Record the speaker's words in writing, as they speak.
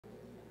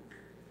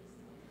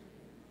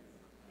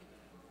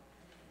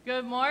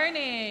Good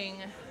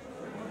morning.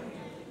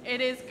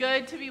 It is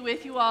good to be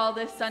with you all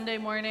this Sunday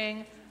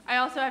morning. I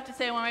also have to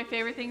say one of my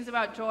favorite things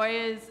about Joy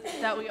is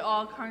that we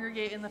all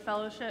congregate in the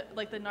fellowship,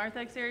 like the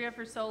narthex area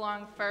for so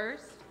long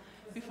first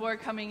before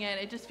coming in.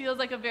 It just feels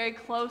like a very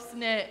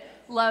close-knit,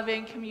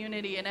 loving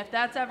community. And if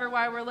that's ever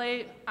why we're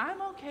late,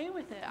 I'm okay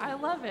with it. I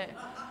love it.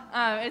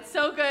 It's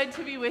so good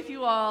to be with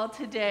you all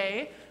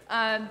today.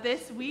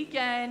 This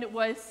weekend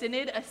was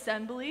Synod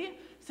Assembly.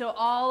 So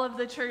all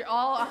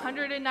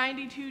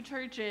 192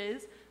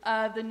 churches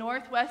of the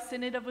Northwest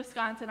Synod of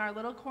Wisconsin, our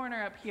little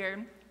corner up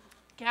here,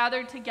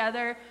 gathered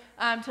together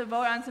to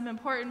vote on some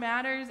important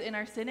matters in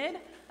our synod.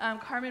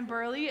 Carmen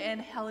Burley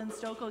and Helen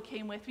Stokel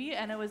came with me,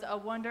 and it was a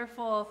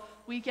wonderful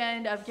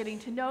weekend of getting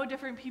to know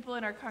different people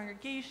in our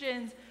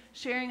congregations,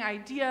 sharing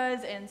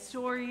ideas and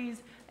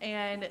stories,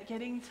 and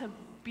getting to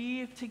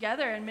be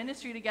together and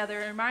ministry together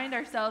and remind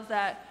ourselves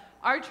that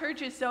our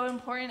church is so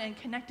important and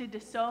connected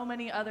to so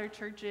many other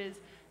churches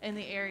in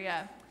the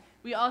area.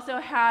 We also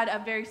had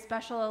a very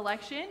special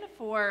election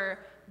for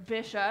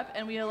bishop,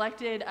 and we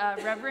elected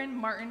Reverend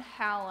Martin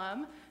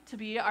Hallam to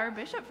be our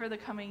bishop for the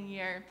coming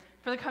year,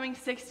 for the coming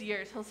 6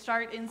 years. He'll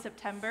start in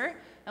September,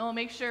 and we'll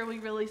make sure we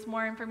release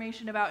more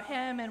information about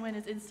him and when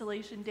his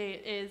installation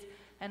date is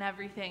and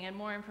everything, and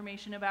more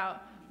information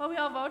about what we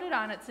all voted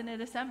on at Synod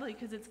Assembly,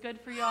 because it's good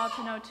for you all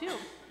to know too.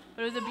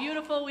 But it was a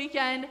beautiful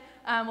weekend.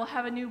 We'll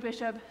have a new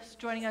bishop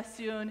joining us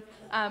soon.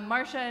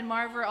 Marcia and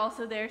Marv are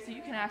also there, so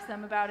you can ask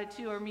them about it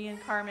too, or me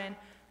and Carmen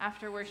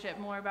after worship,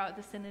 more about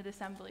the Synod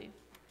Assembly.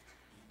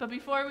 But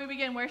before we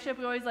begin worship,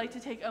 we always like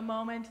to take a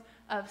moment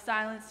of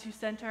silence to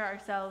center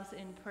ourselves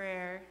in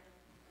prayer.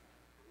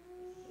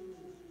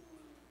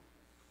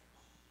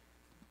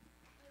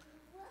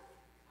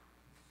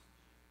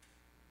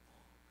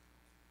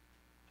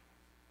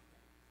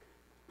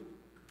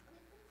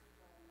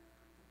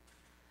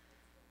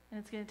 And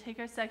it's going to take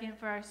a second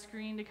for our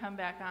screen to come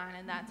back on,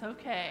 and that's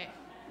okay.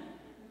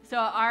 So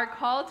our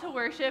call to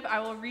worship, I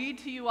will read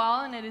to you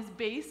all, and it is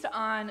based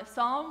on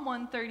Psalm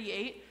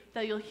 138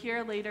 that you'll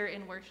hear later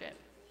in worship.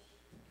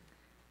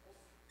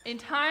 In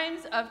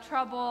times of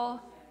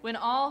trouble, when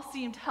all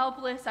seemed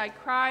helpless, I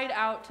cried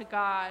out to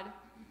God,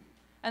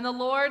 and the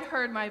Lord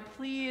heard my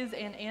pleas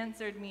and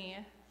answered me.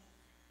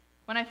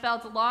 When I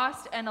felt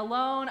lost and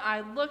alone,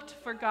 I looked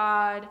for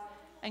God,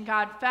 and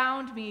God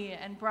found me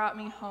and brought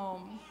me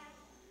home.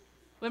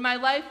 When my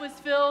life was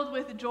filled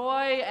with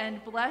joy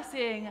and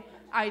blessing,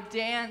 I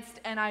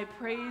danced and I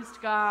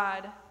praised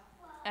God,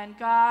 and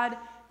God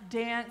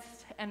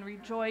danced and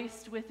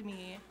rejoiced with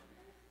me.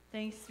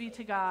 Thanks be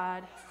to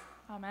God.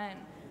 Amen.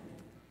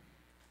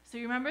 So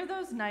you remember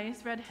those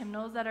nice red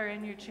hymnals that are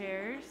in your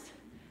chairs?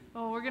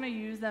 Well, we're going to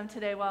use them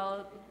today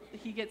while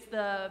he gets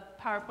the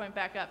PowerPoint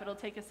back up. It'll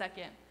take a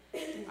second.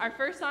 Our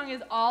first song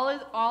is All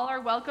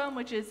Are Welcome,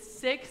 which is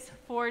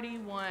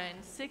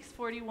 641.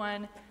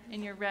 641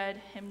 in your red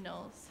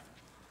hymnals.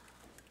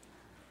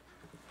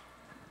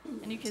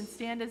 And you can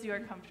stand as you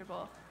are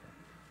comfortable.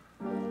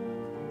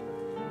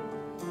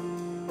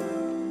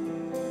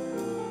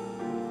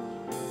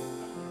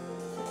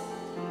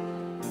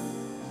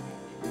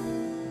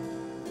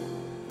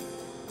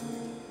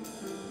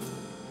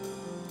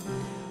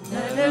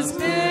 Let us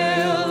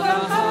build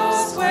a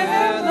house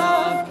where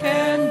love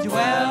can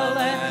dwell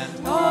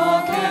and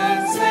all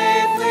can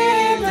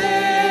safely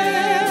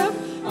live,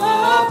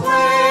 a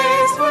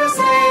place where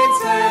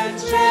saints and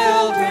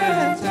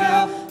children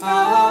tell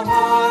how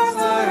hearts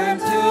learn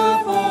to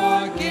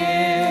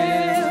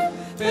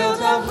forgive,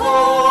 built of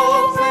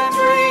hopes and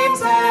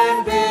dreams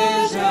and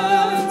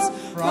visions,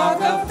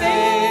 rock of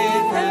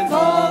faith and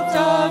vault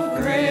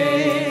of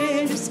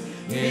grace.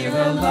 Here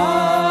the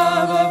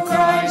love of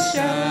Christ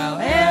shall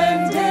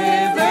end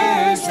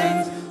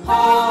divisions.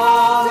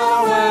 All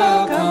are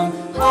welcome,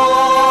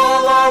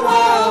 all are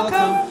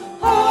welcome,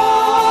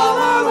 all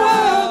are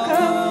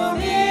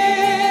welcome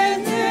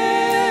in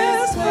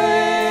this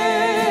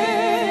place.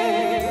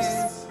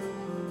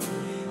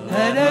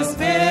 Let us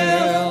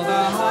build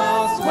a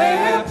house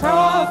where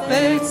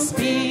prophets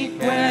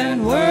speak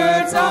when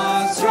words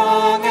are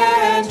strong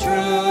and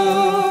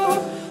true,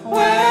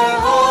 where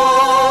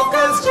all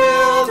God's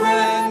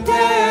children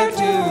dare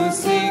to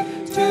seek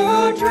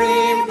to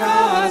dream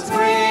God's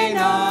reign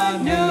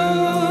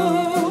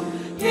anew.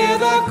 Here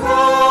the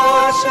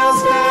cross shall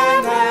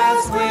stand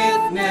as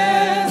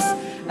witness,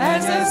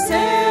 as a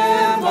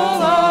symbol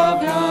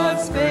of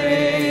God's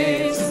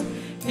face.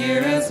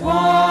 Here is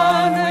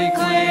one we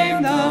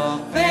claim, the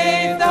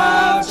faith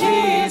of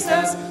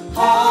Jesus.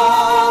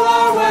 All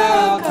are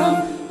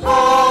welcome,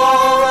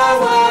 all are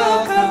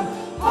welcome,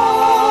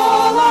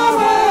 all are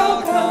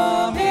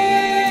welcome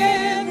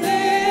in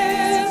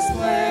this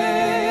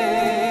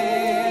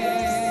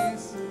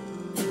place.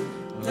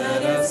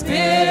 Let us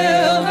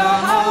build a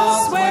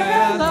house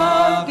where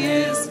love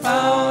is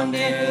found.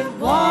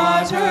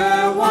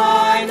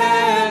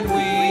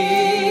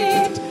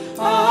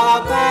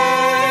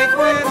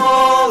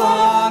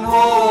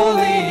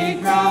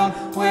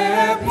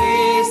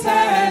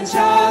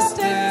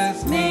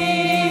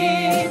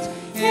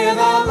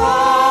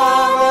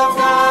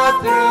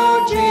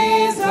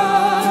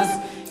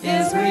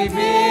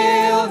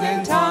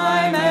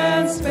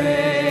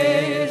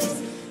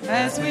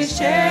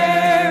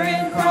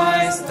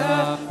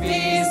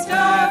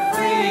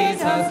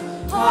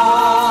 All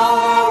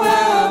are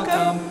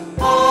welcome.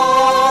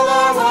 All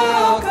are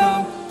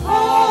welcome.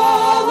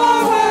 All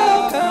are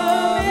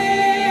welcome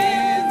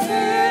in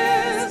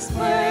this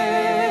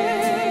place.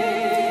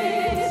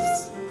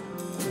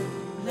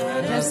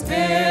 Let us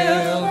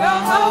build a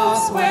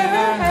house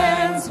where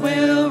hands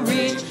will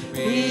reach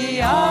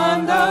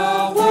beyond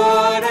the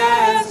wood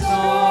and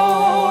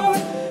stone,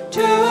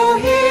 to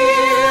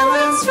heal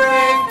and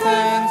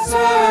strengthen,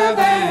 serve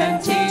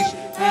and teach,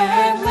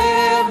 and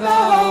live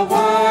the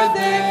word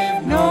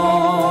they've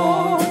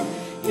known.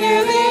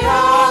 Hear the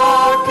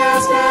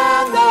outcast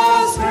and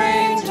the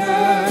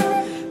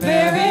stranger,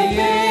 very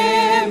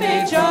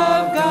image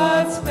of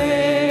God's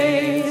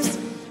face.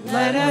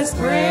 Let us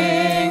bring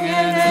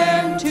an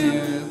end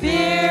to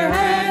fear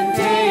and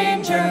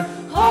danger.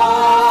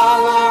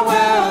 All are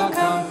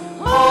welcome.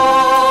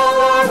 All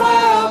are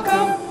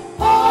welcome.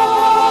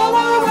 All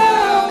are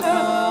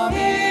welcome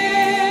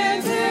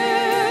in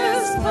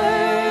this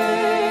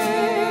place.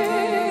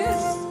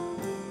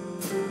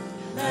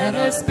 Let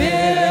us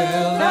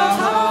build a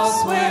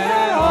house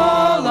where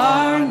all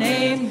are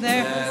named,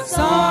 their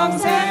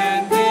songs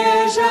and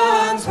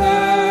visions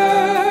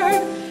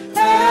heard,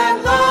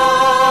 and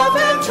love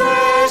and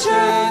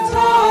treasure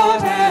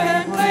taught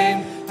and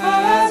claimed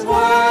as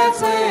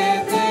words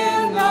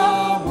within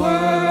the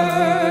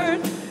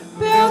word.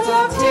 Built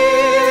of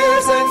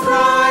tears and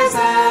cries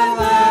and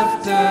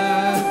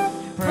laughter,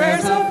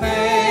 prayers of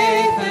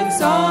faith and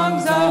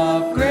songs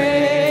of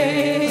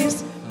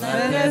grace.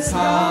 Let us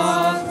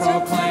not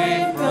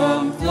proclaim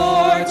from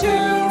floor to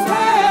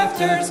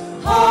rafters.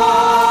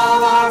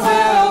 All are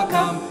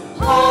welcome.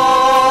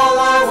 All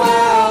are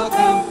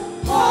welcome.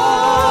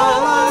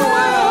 All are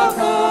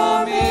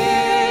welcome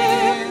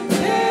in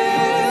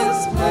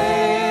this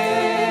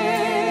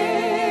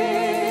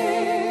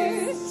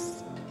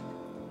place.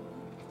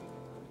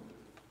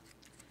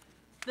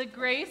 The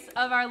grace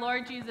of our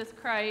Lord Jesus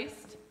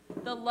Christ,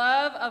 the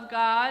love of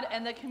God,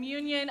 and the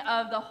communion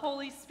of the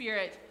Holy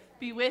Spirit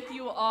be with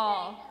you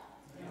all.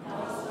 And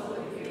also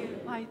with you.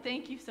 Why,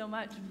 thank you so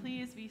much.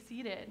 Please be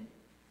seated.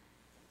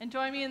 And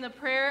join me in the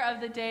prayer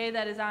of the day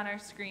that is on our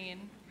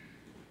screen.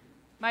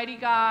 Mighty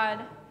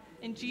God,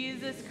 in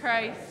Jesus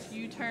Christ,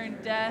 you turn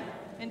death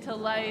into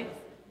life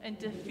and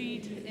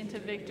defeat into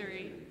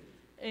victory.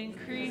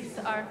 Increase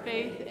our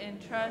faith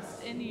and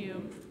trust in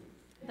you,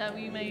 that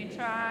we may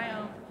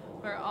triumph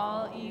for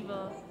all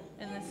evil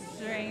in the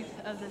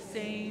strength of the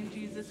same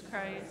Jesus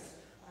Christ,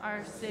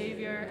 our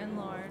Savior and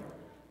Lord.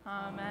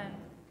 Amen.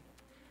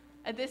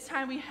 At this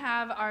time, we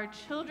have our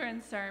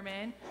children's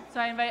sermon, so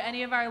I invite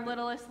any of our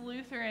littlest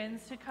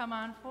Lutherans to come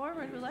on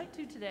forward who would like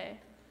to today.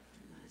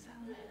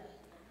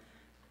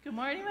 Good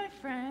morning, my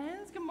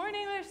friends. Good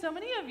morning. There's so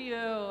many of you.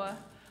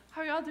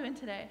 How are y'all doing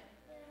today?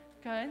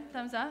 Good?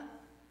 Thumbs up?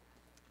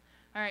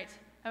 All right.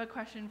 I have a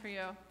question for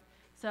you.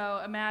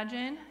 So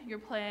imagine you're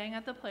playing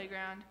at the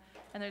playground,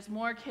 and there's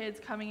more kids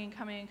coming and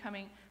coming and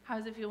coming. How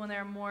does it feel when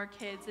there are more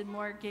kids and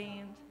more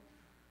games?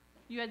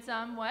 You had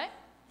some, what?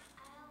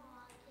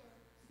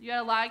 You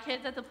got a lot of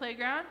kids at the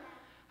playground?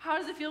 How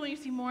does it feel when you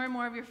see more and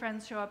more of your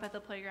friends show up at the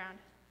playground?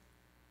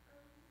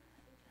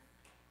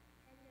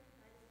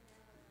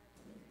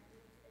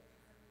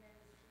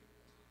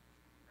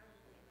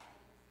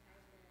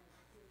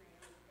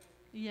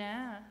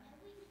 Yeah.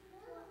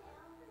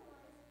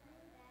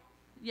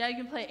 Yeah, you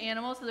can play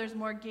animals, so there's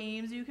more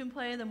games you can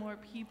play, the more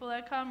people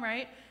that come,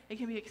 right? It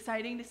can be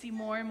exciting to see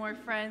more and more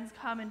friends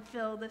come and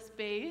fill the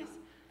space.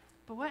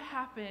 But what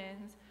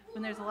happens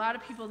when there's a lot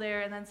of people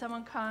there and then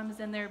someone comes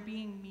and they're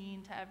being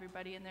mean to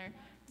everybody and they're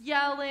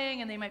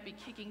yelling and they might be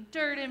kicking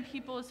dirt in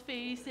people's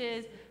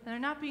faces and they're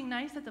not being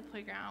nice at the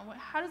playground?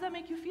 How does that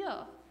make you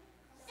feel?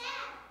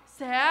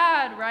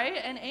 Sad,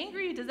 right? And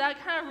angry. Does that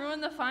kind of ruin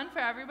the fun for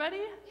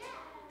everybody?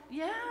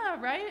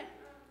 Yeah, right?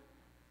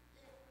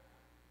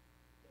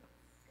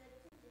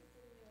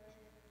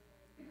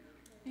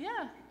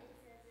 Yeah.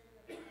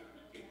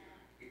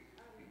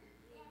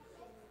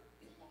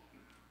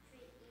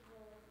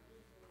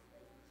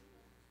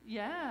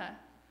 Yeah,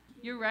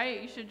 you're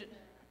right.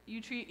 You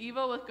treat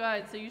evil with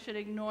good, so you should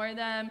ignore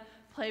them,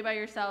 play by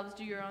yourselves,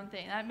 do your own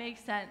thing. That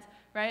makes sense,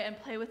 right? And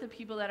play with the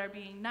people that are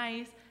being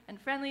nice and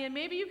friendly, and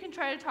maybe you can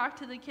try to talk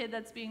to the kid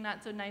that's being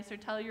not so nice or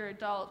tell your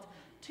adult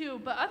too,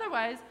 but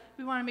otherwise,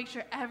 we want to make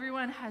sure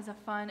everyone has a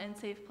fun and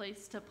safe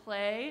place to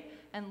play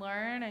and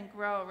learn and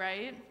grow,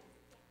 right?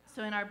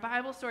 So in our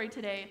Bible story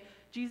today,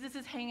 Jesus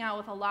is hanging out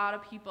with a lot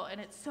of people,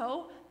 and it's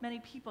so many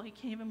people, he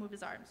can't even move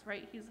his arms,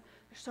 right? There's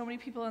so many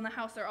people in the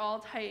house, they're all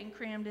tight and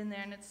crammed in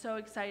there, and it's so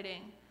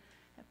exciting.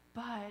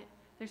 But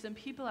there's some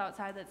people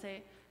outside that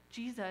say,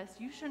 Jesus,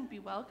 you shouldn't be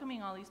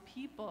welcoming all these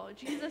people.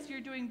 Jesus, you're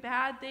doing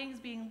bad things,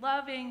 being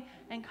loving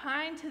and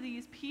kind to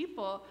these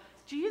people.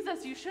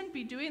 Jesus, you shouldn't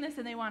be doing this,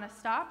 and they want to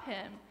stop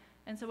him.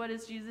 And so what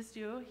does Jesus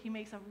do? He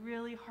makes a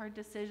really hard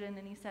decision,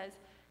 and he says,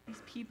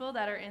 these people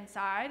that are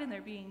inside, and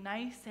they're being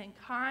nice and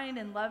kind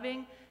and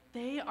loving,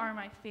 they are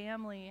my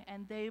family,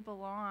 and they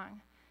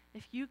belong.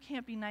 If you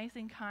can't be nice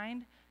and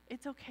kind,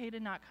 it's okay to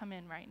not come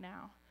in right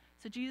now.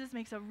 So Jesus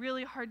makes a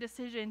really hard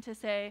decision to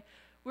say,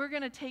 we're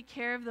going to take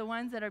care of the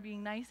ones that are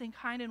being nice and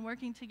kind and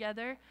working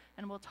together,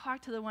 and we'll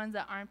talk to the ones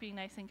that aren't being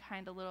nice and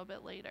kind a little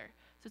bit later.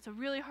 So it's a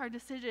really hard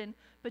decision,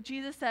 but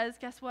Jesus says,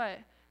 guess what?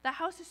 The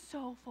house is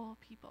so full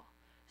of people,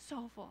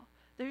 so full.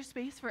 There's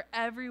space for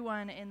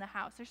everyone in the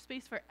house. There's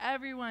space for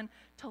everyone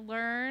to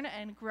learn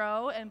and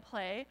grow and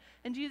play.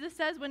 And Jesus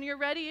says, when you're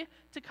ready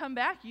to come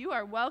back, you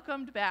are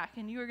welcomed back,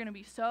 and you are going to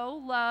be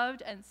so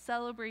loved and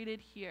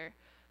celebrated here.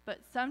 But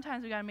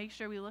sometimes we got to make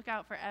sure we look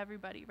out for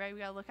everybody, right? We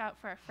got to look out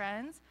for our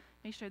friends,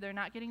 make sure they're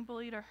not getting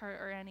bullied or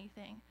hurt or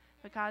anything.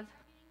 But God's...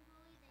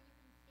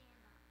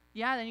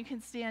 Yeah, then you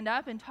can stand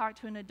up and talk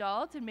to an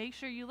adult and make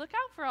sure you look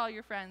out for all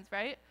your friends,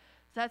 right?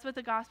 So that's what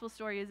the gospel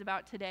story is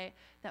about today,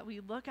 that we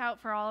look out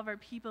for all of our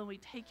people and we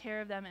take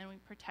care of them and we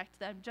protect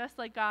them, just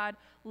like God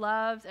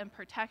loves and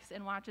protects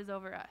and watches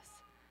over us.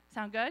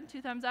 Sound good?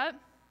 2 thumbs up?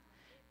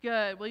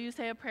 Good. Will you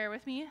say a prayer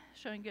with me,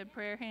 showing good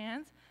prayer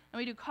hands? And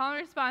we do call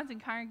and response,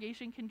 and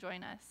congregation can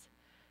join us.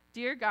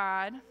 Dear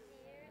God,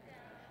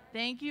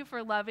 thank you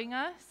for loving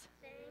us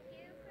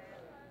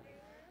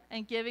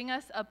and giving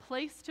us a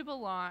place to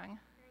belong.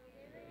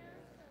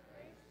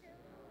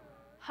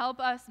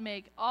 Help us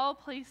make all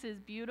places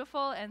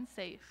beautiful and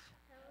safe.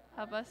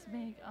 Help us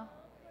make all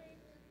places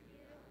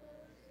beautiful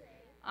and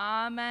safe.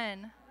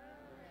 Amen.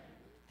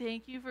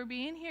 Thank you for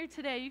being here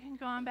today. You can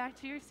go on back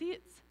to your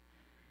seats.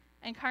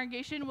 And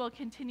congregation will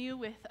continue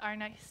with our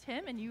next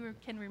hymn, and you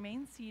can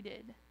remain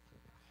seated.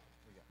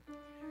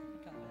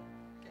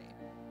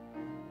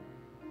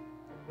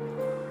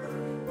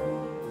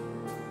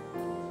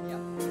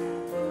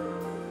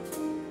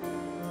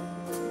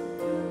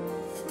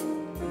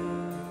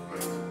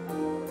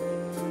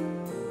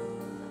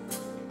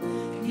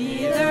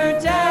 Neither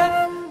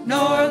death,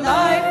 nor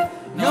life,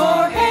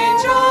 nor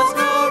angels,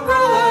 nor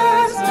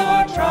rulers,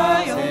 nor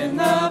trial in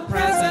the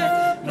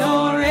present,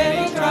 nor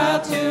any trial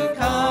to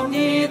come,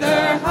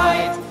 neither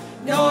height,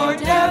 nor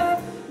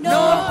depth, nor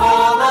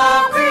all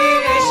of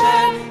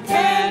creation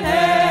can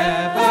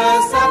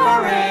ever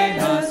separate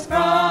us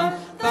from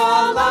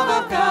the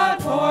love of God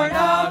poured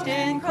out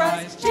in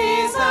Christ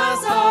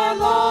Jesus our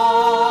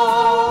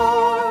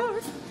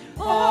Lord.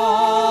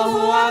 All who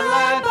are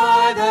led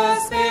by the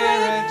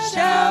Spirit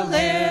shall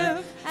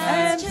live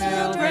as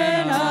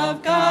children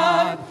of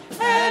God,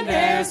 and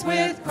heirs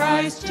with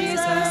Christ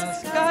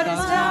Jesus. God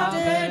is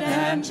founded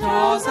and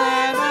chosen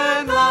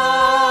and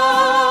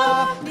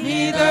loved.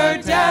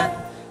 Neither death,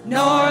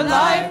 nor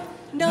life,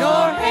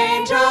 nor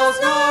angels,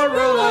 nor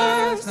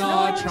rulers,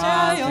 nor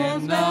trial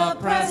in the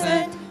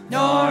present,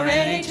 nor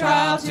any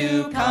trial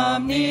to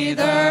come,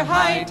 neither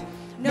height,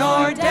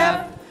 nor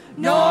depth,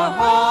 nor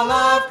all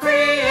of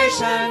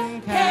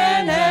creation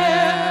can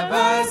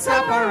ever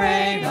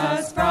separate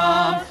us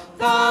from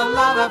the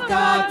love of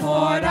God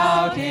poured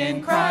out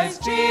in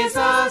Christ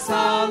Jesus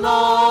our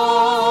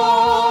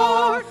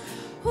Lord.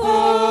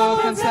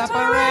 Who can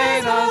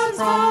separate us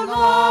from the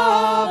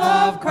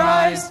love of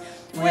Christ?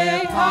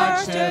 With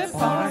hardship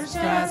or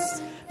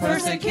stress,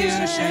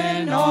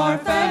 persecution or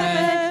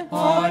famine,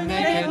 or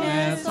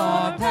nakedness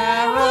or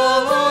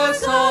peril or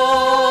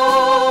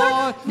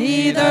sword.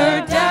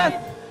 Neither death,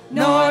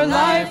 nor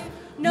life,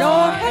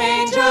 nor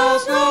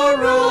angels, nor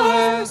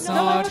rulers,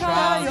 nor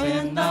trial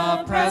in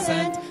the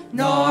present,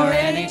 nor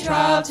any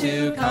trial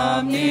to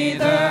come,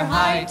 neither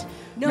height,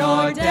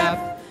 nor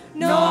depth,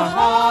 nor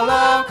all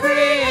of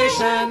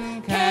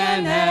creation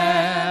can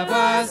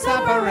ever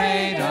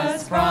separate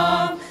us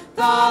from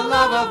the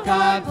love of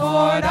God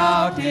poured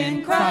out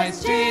in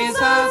Christ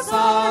Jesus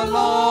our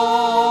Lord.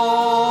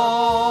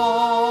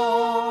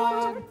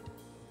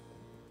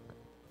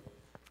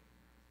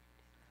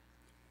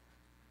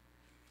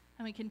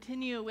 And we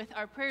continue with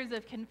our prayers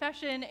of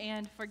confession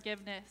and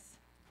forgiveness.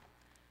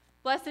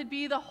 Blessed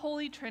be the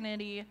Holy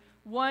Trinity,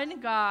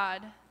 one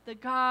God, the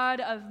God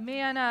of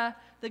manna,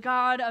 the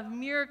God of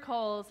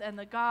miracles, and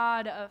the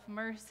God of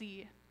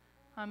mercy.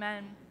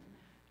 Amen.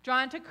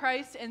 Drawn to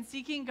Christ and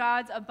seeking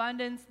God's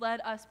abundance,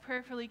 let us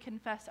prayerfully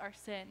confess our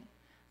sin.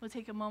 We'll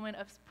take a moment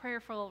of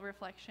prayerful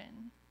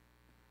reflection.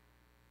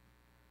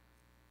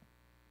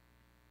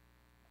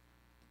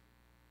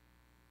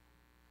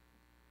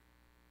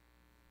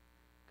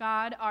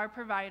 God, our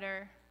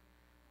provider,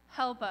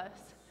 help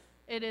us.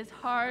 It is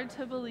hard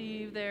to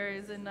believe there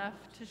is enough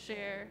to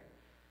share.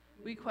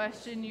 We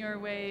question your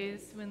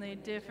ways when they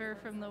differ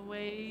from the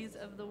ways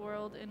of the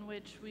world in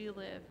which we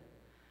live.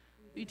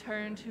 We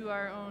turn to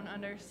our own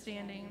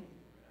understanding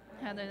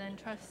rather than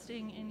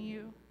trusting in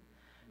you.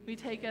 We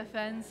take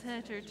offense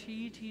at your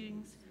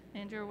teachings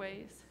and your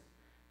ways.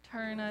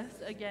 Turn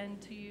us again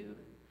to you.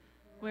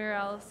 Where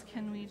else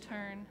can we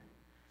turn?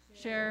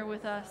 Share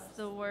with us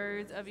the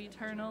words of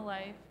eternal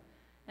life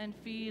and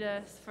feed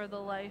us for the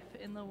life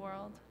in the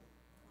world.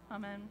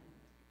 Amen.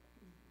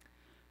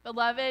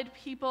 Beloved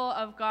people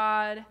of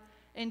God,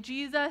 in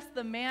Jesus,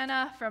 the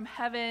manna from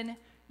heaven,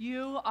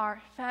 you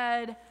are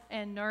fed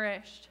and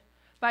nourished.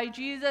 By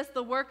Jesus,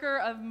 the worker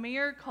of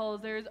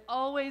miracles, there is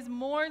always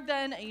more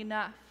than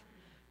enough.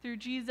 Through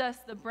Jesus,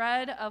 the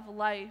bread of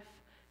life,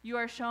 you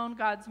are shown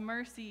God's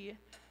mercy.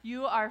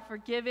 you are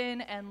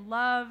forgiven and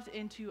loved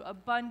into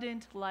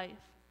abundant life.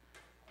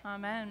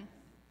 Amen.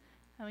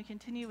 And we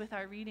continue with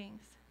our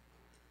readings.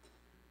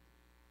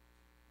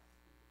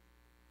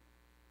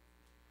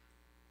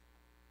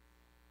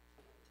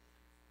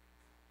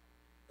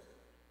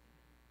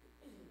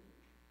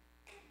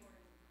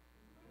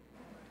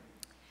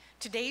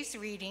 Today's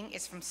reading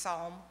is from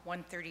Psalm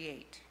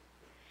 138.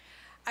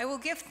 I will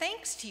give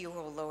thanks to you,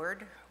 O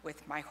Lord,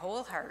 with my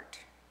whole heart.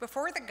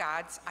 Before the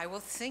gods, I will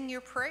sing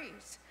your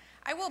praise.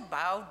 I will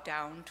bow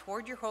down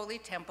toward your holy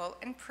temple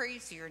and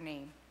praise your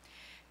name,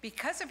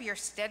 because of your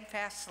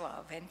steadfast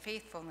love and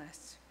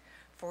faithfulness.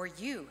 For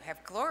you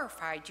have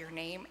glorified your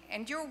name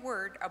and your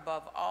word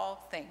above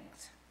all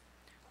things.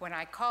 When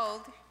I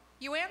called,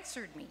 you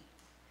answered me.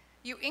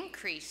 You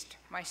increased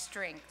my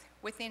strength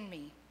within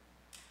me.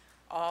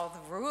 All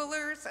the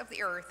rulers of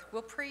the earth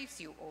will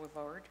praise you, O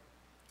Lord.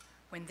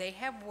 When they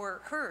have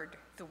heard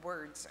the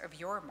words of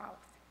your mouth,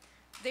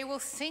 they will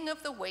sing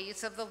of the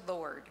ways of the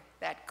Lord,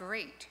 that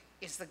great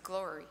is the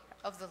glory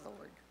of the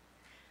Lord.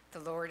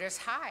 The Lord is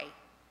high,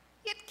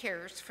 yet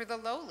cares for the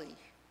lowly,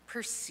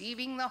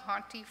 perceiving the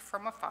haughty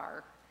from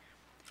afar.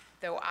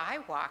 Though I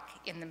walk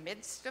in the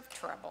midst of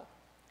trouble,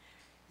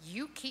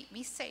 you keep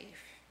me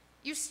safe.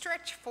 You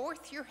stretch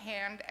forth your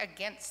hand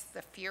against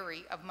the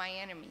fury of my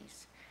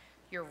enemies.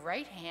 Your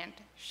right hand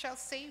shall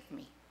save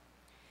me.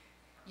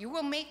 You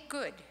will make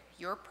good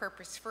your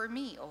purpose for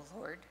me, O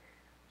Lord.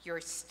 Your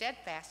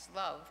steadfast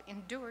love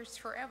endures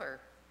forever.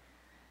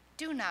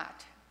 Do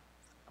not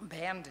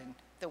abandon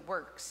the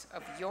works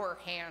of your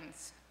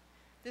hands.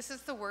 This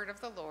is the word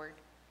of the Lord.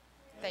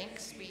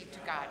 Thanks be to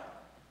God.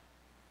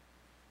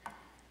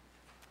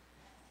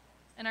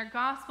 And our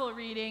gospel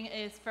reading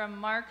is from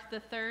Mark,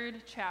 the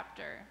 3rd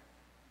chapter.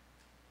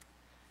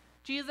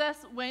 Jesus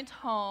went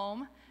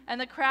home, and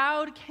the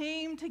crowd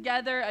came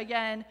together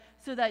again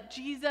so that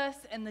Jesus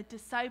and the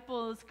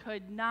disciples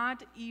could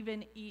not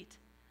even eat.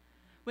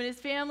 When his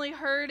family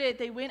heard it,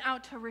 they went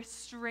out to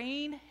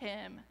restrain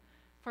him,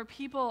 for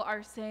people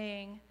are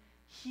saying,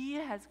 he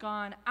has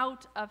gone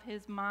out of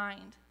his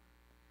mind.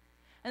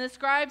 And the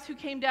scribes who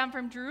came down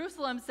from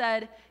Jerusalem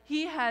said,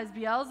 he has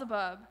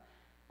Beelzebub,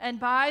 and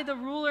by the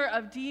ruler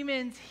of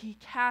demons he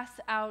casts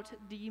out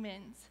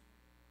demons.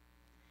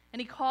 And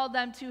he called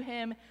them to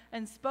him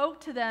and spoke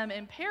to them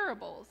in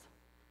parables.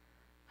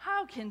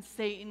 How can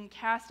Satan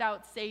cast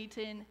out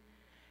Satan?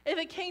 If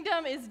a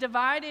kingdom is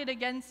divided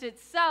against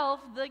itself,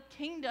 the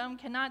kingdom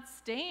cannot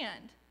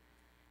stand.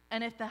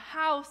 And if the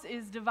house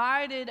is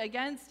divided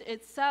against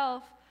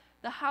itself,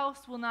 the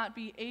house will not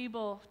be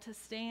able to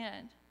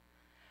stand.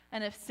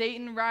 And if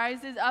Satan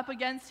rises up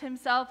against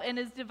himself and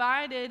is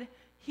divided,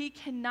 he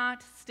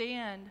cannot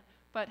stand,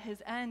 but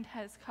his end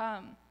has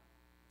come.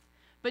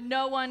 But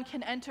no one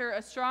can enter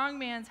a strong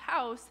man's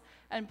house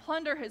and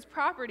plunder his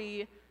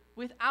property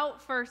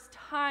without first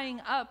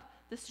tying up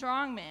the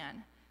strong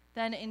man.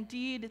 Then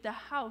indeed the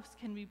house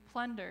can be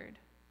plundered.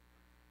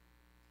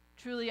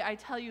 Truly, I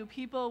tell you,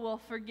 people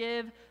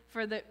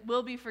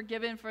will be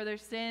forgiven for their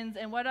sins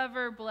and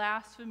whatever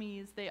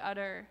blasphemies they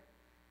utter.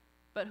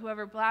 But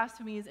whoever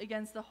blasphemes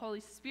against the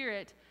Holy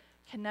Spirit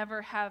can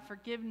never have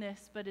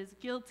forgiveness, but is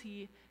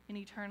guilty in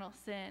eternal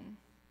sin.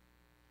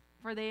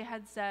 For they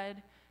had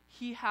said,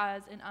 he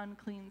has an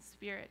unclean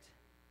spirit.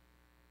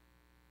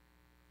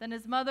 Then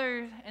his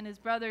mother and his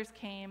brothers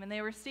came, and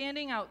they were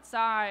standing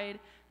outside,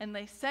 and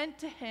they sent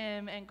to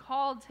him and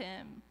called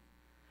him.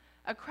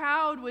 A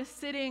crowd was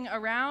sitting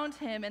around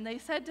him, and they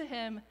said to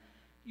him,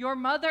 your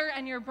mother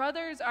and your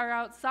brothers are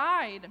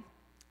outside.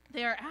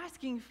 They are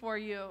asking for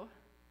you.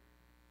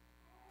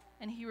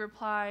 And he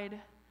replied,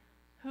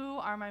 who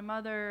are my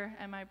mother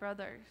and my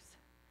brothers?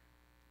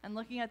 And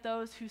looking at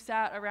those who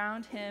sat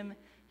around him,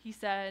 he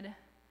said,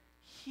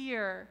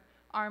 here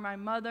are my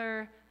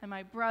mother and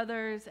my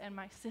brothers and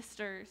my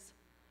sisters.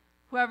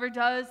 Whoever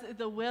does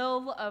the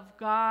will of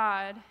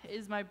God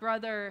is my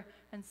brother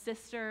and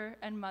sister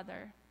and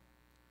mother.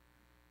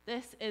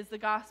 This is the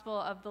gospel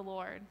of the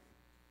Lord.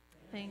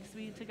 Thanks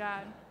be to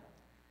God.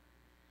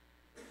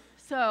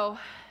 So,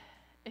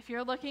 if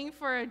you're looking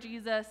for a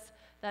Jesus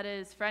that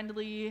is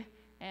friendly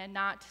and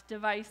not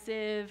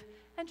divisive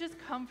and just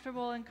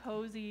comfortable and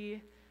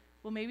cozy,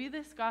 well, maybe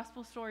this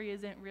gospel story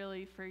isn't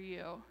really for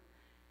you.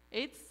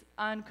 It's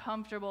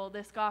uncomfortable,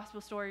 this gospel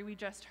story we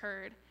just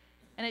heard.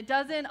 And it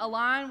doesn't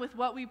align with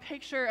what we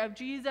picture of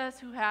Jesus,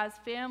 who has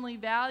family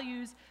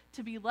values,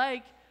 to be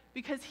like,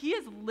 because he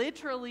is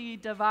literally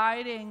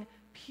dividing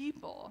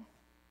people.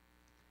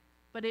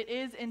 But it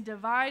is in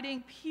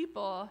dividing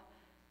people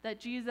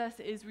that Jesus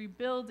is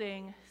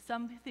rebuilding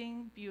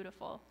something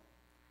beautiful.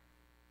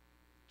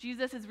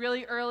 Jesus is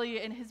really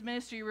early in his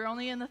ministry. We're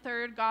only in the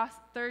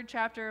third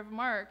chapter of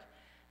Mark.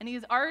 And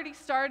he's already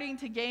starting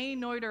to gain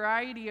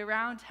notoriety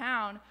around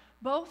town,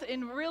 both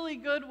in really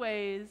good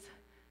ways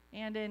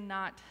and in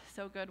not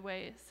so good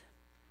ways.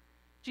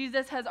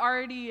 Jesus has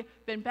already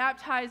been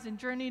baptized and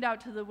journeyed out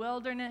to the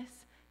wilderness.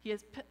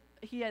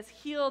 He has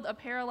healed a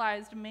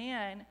paralyzed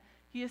man.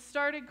 He has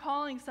started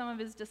calling some of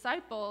his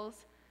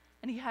disciples,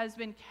 and he has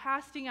been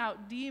casting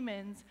out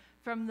demons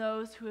from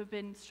those who have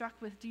been struck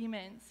with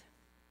demons.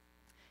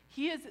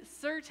 He is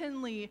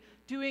certainly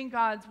doing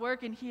God's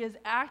work, and he is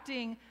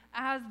acting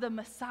as the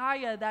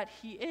Messiah that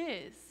he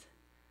is.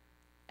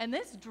 And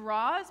this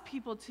draws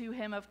people to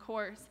him, of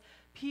course,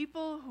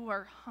 people who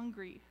are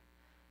hungry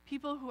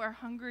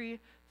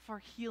for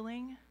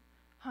healing,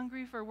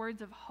 hungry for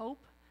words of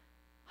hope,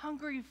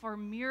 hungry for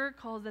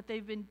miracles that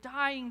they've been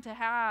dying to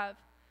have.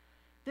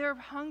 They're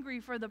hungry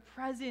for the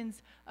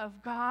presence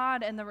of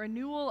God and the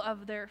renewal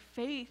of their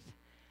faith.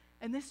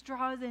 And this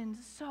draws in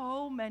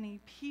so many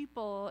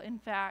people, in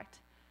fact,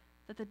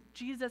 that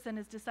Jesus and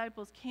his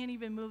disciples can't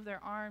even move their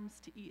arms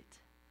to eat.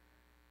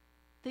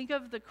 Think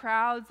of the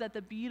crowds that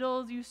the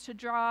Beatles used to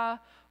draw,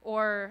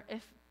 or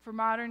if for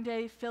modern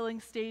day, filling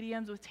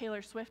stadiums with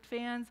Taylor Swift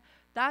fans.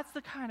 That's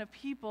the kind of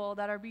people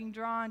that are being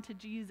drawn to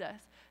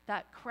Jesus,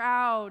 that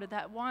crowd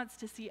that wants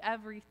to see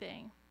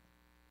everything.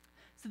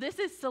 So this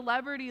is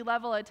celebrity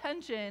level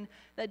attention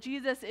that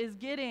Jesus is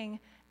getting,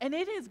 and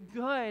it is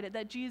good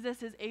that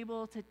Jesus is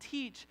able to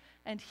teach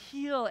and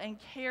heal and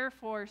care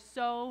for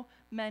so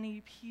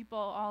many people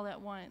all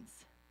at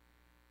once.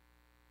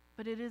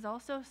 But it is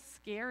also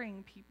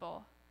scaring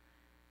people,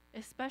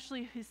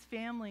 especially his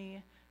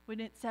family, when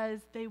it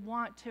says they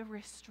want to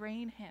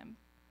restrain him.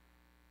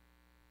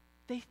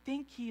 They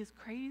think he is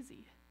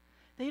crazy.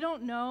 They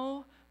don't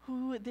know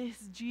who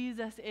this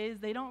Jesus is.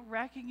 They don't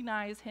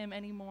recognize him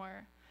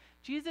anymore.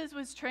 Jesus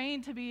was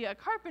trained to be a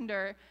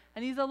carpenter,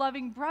 and he's a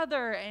loving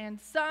brother and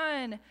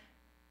son,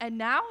 and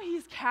now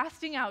he's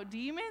casting out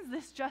demons.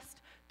 This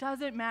just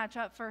doesn't match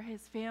up for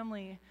his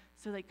family,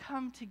 so they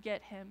come to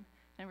get him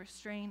and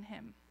restrain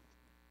him.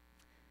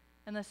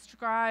 And the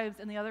scribes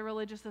and the other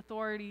religious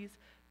authorities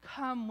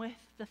come with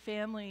the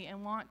family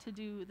and want to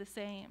do the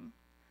same.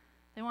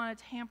 They want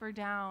to tamper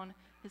down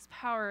his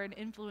power and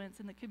influence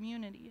in the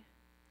community.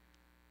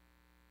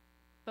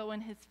 But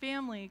when his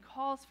family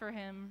calls for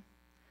him,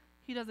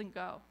 he doesn't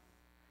go.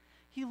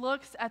 He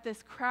looks at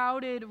this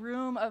crowded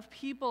room of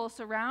people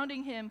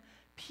surrounding him,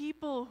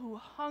 people who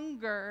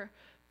hunger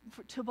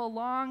to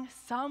belong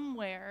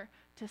somewhere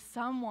to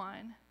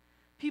someone,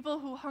 people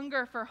who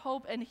hunger for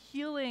hope and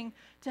healing,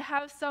 to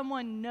have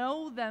someone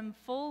know them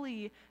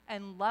fully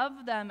and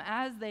love them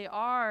as they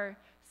are,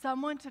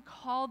 someone to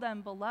call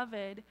them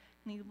beloved.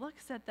 And he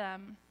looks at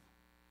them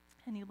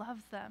and he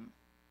loves them.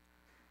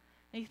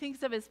 And he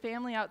thinks of his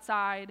family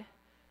outside,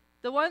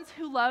 the ones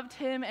who loved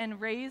him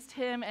and raised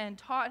him and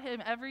taught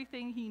him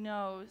everything he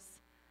knows,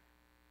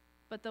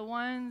 but the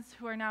ones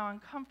who are now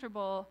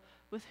uncomfortable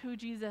with who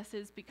Jesus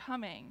is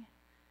becoming,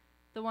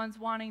 the ones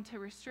wanting to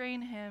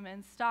restrain him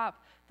and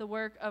stop the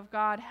work of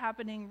God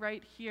happening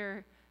right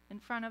here in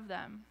front of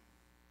them.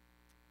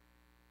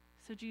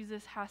 So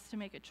Jesus has to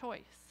make a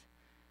choice.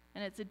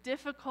 And it's a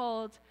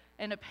difficult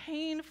and a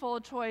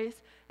painful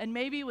choice, and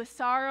maybe with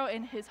sorrow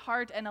in his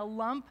heart and a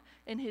lump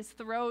in his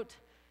throat,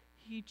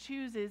 he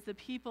chooses the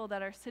people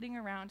that are sitting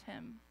around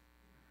him.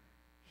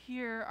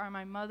 Here are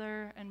my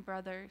mother and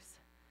brothers.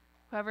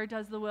 Whoever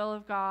does the will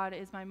of God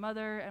is my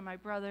mother and my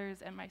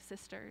brothers and my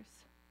sisters.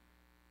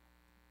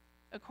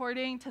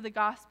 According to the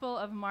Gospel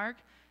of Mark,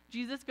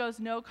 Jesus goes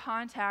no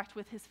contact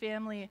with his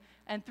family,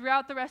 and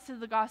throughout the rest of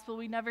the Gospel,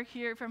 we never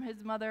hear from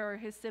his mother or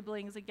his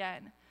siblings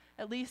again,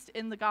 at least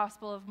in the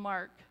Gospel of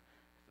Mark,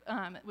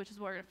 which is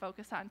what we're going to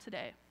focus on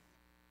today.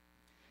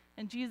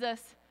 And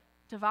Jesus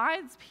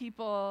divides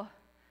people,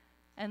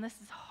 and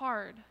this is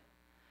hard.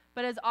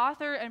 But as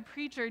author and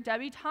preacher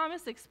Debbie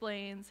Thomas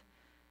explains,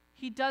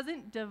 he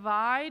doesn't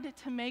divide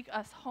to make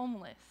us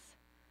homeless.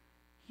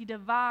 He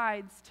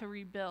divides to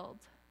rebuild,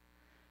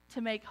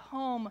 to make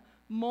home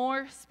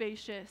more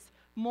spacious,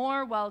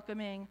 more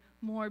welcoming,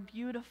 more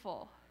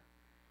beautiful.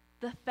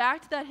 The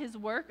fact that his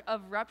work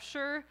of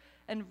rupture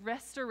and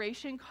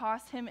restoration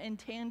cost him in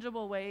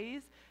tangible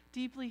ways,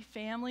 deeply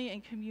family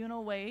and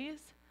communal ways,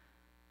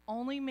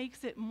 only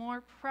makes it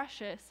more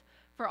precious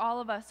for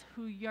all of us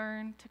who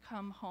yearn to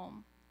come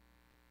home.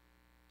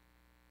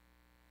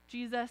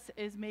 Jesus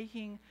is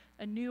making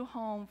a new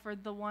home for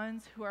the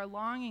ones who are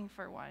longing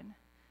for one.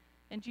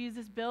 And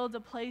Jesus builds a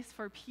place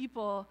for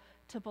people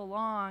to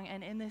belong.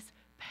 And in this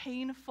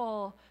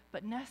painful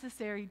but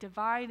necessary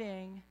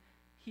dividing,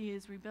 he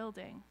is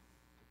rebuilding.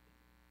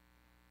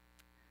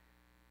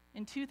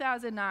 In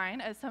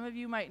 2009, as some of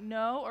you might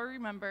know or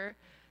remember,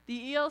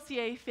 the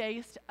ELCA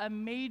faced a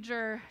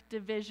major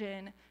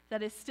division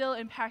that is still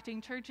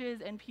impacting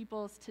churches and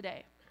peoples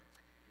today.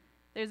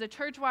 There's a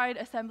church-wide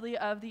assembly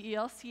of the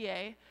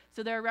ELCA,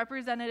 so there are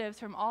representatives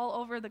from all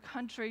over the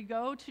country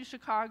go to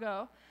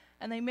Chicago,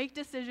 and they make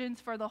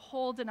decisions for the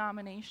whole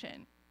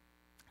denomination.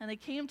 And they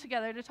came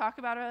together to talk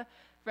about a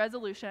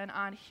resolution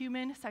on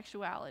human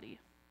sexuality.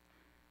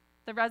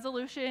 The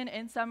resolution,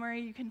 in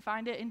summary, you can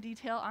find it in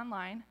detail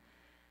online,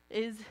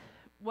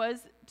 was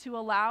to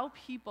allow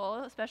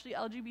people, especially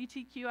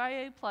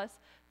LGBTQIA+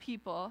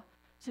 people,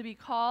 to be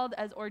called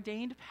as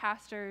ordained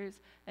pastors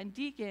and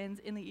deacons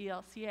in the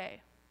ELCA.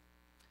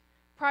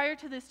 Prior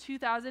to this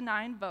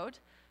 2009 vote,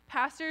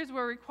 pastors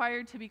were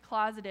required to be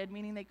closeted,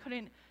 meaning they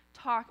couldn't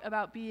talk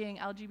about being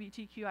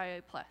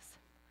LGBTQIA+.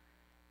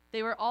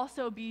 they would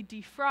also be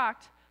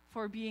defrocked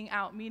for being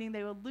out, meaning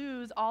they would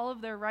lose all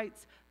of their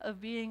rights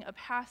of being a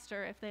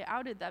pastor if they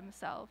outed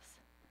themselves.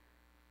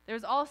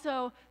 There's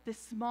also this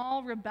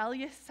small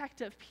rebellious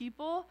sect of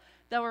people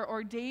that were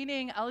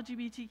ordaining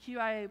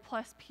LGBTQIA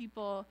plus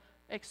people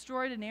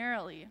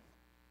extraordinarily.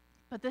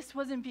 But this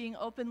wasn't being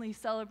openly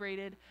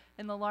celebrated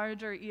in the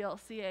larger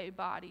ELCA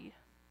body.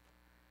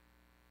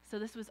 So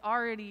this was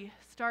already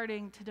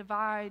starting to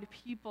divide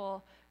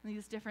people in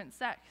these different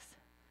sects.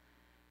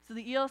 So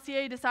the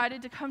ELCA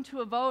decided to come to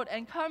a vote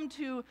and come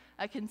to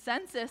a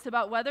consensus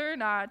about whether or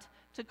not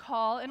to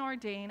call and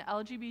ordain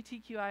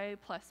LGBTQIA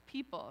plus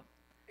people.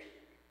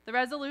 The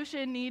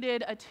resolution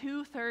needed a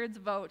 2/3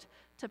 vote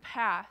to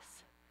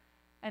pass,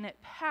 and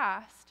it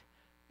passed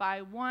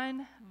by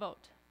one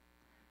vote.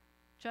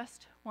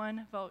 Just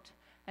one vote.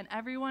 And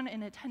everyone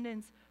in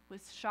attendance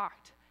was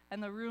shocked,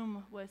 and the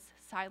room was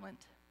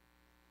silent.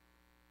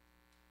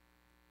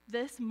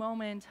 This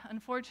moment,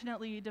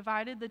 unfortunately,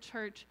 divided the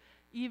church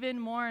even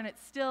more, and it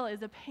still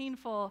is a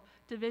painful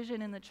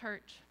division in the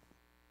church.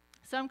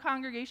 Some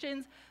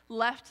congregations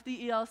left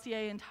the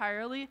ELCA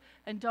entirely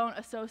and don't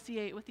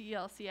associate with the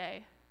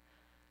ELCA.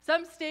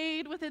 Some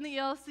stayed within the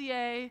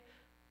ELCA,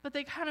 but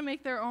they kind of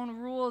make their own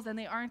rules and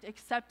they aren't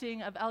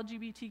accepting of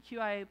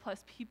LGBTQIA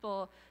plus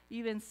people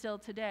even still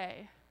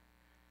today.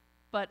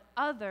 But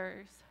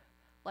others,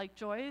 like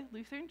Joy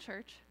Lutheran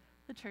Church,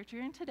 the church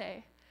you're in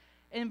today,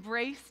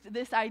 embraced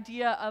this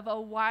idea of a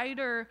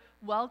wider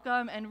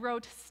welcome and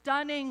wrote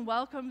stunning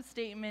welcome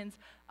statements,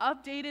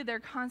 updated their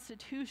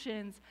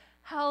constitutions,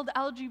 held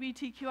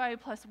LGBTQIA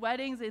plus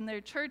weddings in their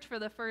church for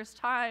the first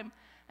time,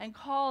 and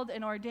called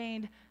and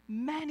ordained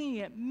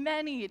many,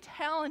 many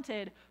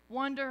talented,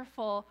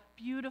 wonderful,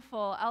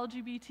 beautiful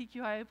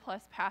LGBTQIA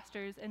plus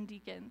pastors and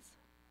deacons.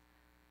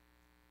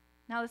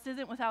 Now, this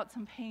isn't without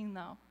some pain,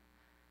 though.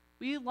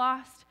 We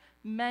lost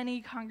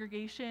many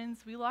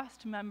congregations, we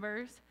lost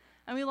members,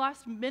 and we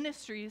lost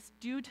ministries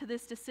due to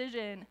this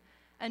decision.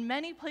 And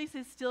many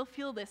places still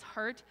feel this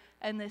hurt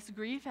and this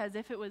grief as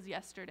if it was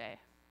yesterday.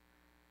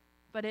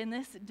 But in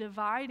this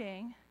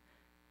dividing,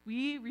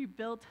 we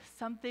rebuilt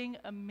something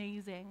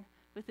amazing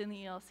within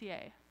the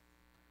ELCA.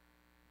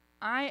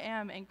 I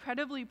am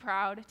incredibly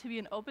proud to be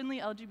an openly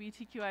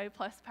LGBTQIA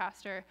plus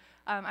pastor.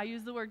 I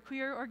use the word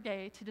queer or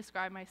gay to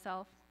describe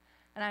myself.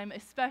 And I'm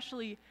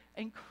especially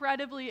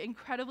incredibly,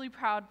 incredibly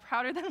proud,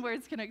 prouder than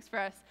words can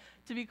express,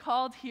 to be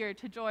called here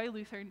to Joy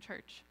Lutheran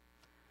Church.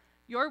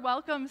 Your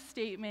welcome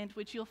statement,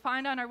 which you'll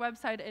find on our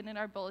website and in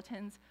our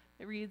bulletins,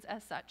 it reads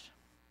as such.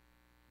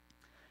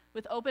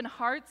 With open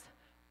hearts,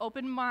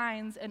 open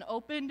minds, and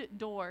opened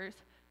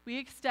doors, we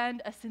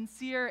extend a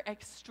sincere,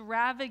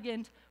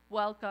 extravagant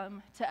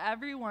welcome to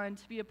everyone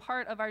to be a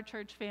part of our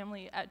church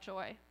family at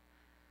Joy.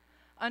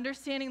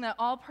 Understanding that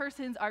all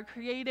persons are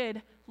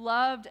created,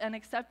 loved, and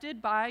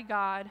accepted by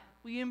God,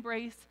 we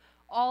embrace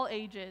all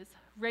ages,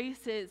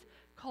 races,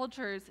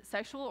 cultures,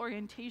 sexual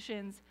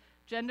orientations,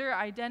 gender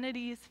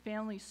identities,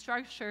 family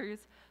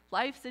structures,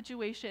 life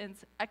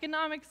situations,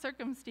 economic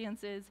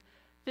circumstances,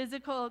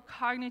 physical,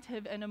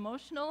 cognitive, and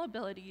emotional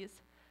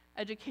abilities,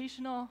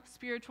 educational,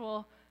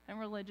 spiritual, and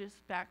religious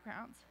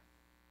backgrounds.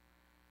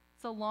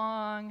 It's a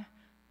long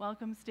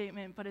welcome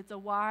statement, but it's a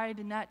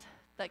wide net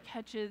that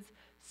catches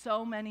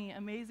so many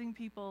amazing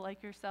people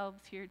like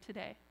yourselves here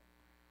today.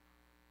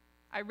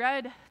 I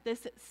read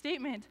this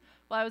statement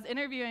while I was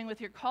interviewing with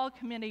your call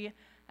committee,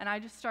 and I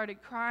just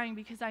started crying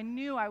because I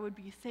knew I would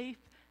be safe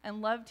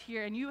and loved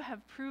here, and you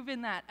have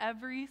proven that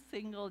every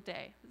single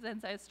day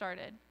since I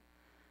started.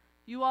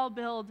 You all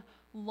build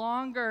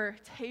longer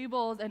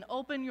tables and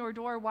open your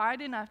door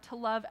wide enough to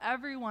love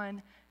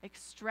everyone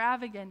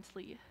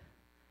extravagantly.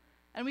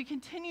 And we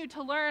continue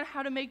to learn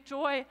how to make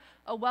Joy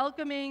a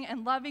welcoming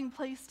and loving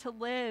place to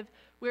live,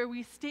 where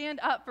we stand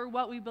up for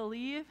what we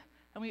believe,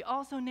 and we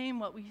also name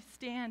what we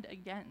stand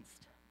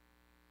against.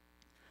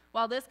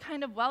 While this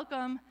kind of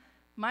welcome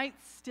might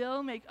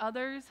still make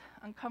others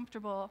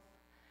uncomfortable,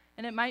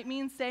 and it might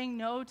mean saying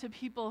no to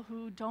people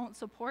who don't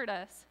support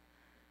us,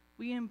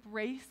 we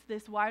embrace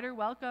this wider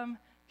welcome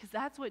because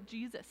that's what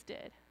Jesus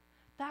did.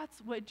 That's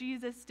what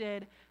Jesus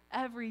did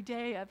every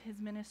day of his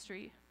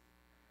ministry.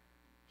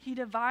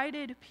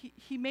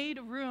 He made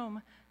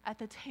room at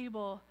the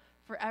table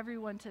for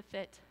everyone to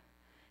fit.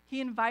 He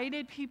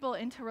invited people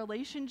into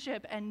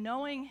relationship and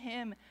knowing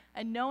him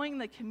and knowing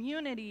the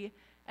community,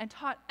 and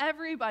taught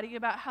everybody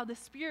about how the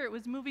Spirit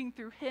was moving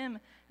through him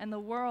and the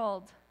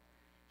world.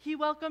 He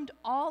welcomed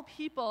all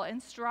people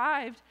and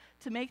strived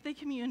to make the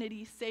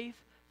community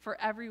safe for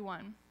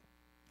everyone,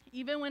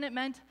 even when it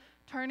meant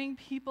turning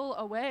people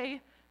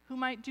away who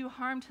might do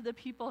harm to the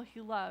people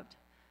he loved,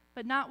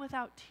 but not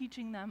without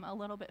teaching them a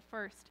little bit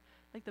first,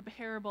 like the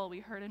parable we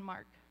heard in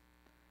Mark.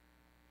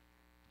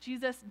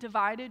 Jesus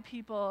divided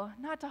people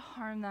not to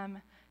harm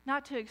them,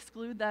 not to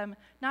exclude them,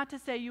 not to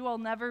say you will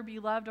never be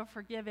loved or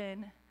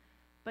forgiven,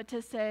 but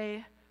to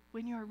say,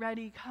 when you're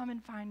ready, come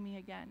and find me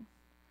again.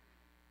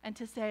 And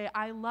to say,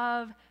 I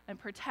love and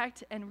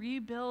protect and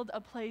rebuild a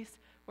place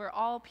where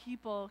all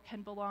people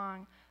can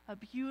belong, a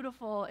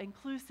beautiful,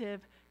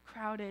 inclusive,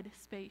 crowded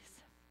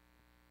space.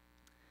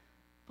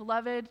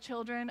 Beloved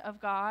children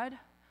of God,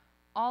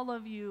 all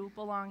of you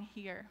belong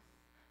here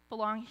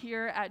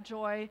at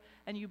Joy,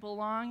 and you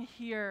belong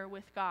here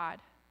with God.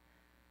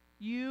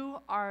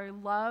 You are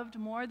loved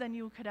more than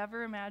you could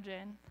ever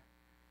imagine.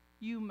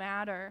 You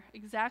matter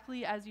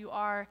exactly as you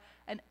are,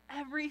 and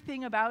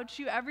everything about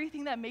you,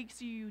 everything that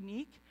makes you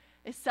unique,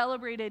 is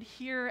celebrated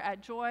here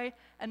at Joy,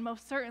 and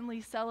most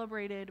certainly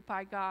celebrated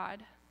by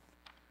God.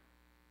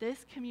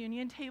 This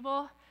communion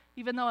table,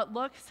 even though it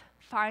looks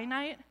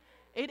finite,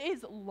 it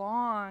is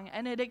long,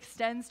 and it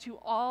extends to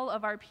all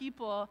of our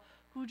people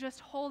who just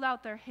hold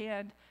out their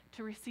hand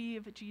to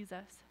receive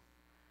Jesus.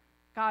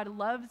 God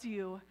loves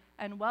you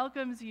and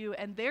welcomes you,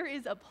 and there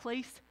is a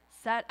place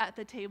set at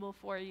the table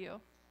for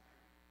you.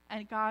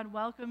 And God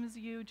welcomes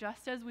you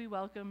just as we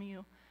welcome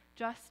you,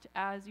 just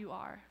as you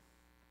are.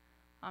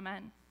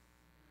 Amen.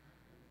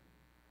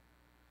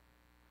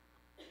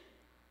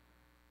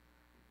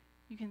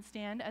 You can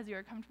stand as you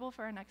are comfortable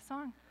for our next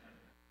song.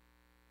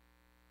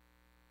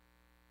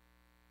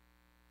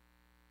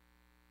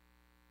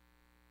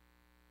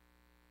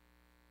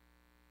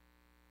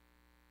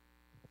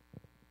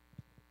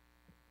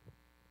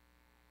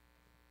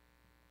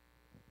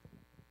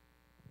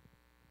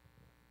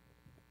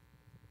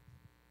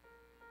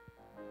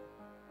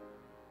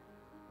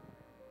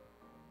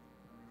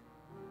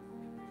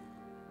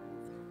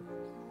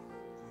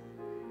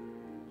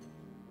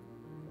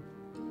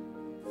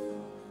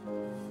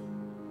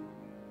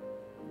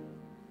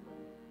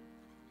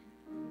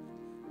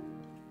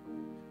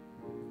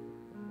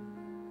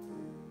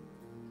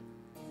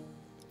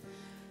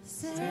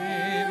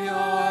 Savior,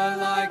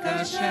 like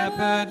a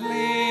shepherd,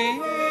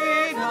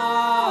 lead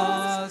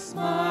us.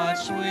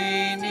 Much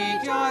we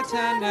need your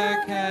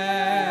tender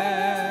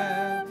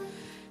care.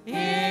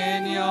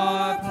 In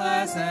your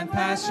pleasant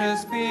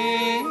pastures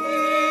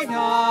feed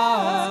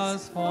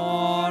us. For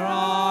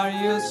our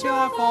use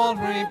your fold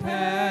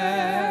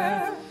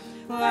prepare.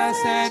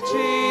 Blessed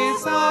Jesus,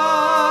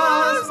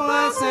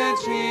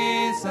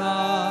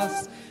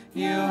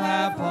 you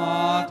have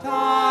bought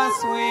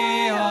us,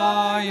 we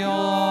are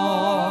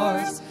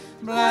yours.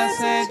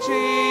 Blessed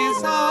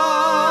Jesus,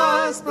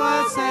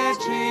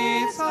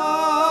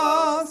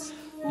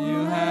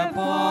 you have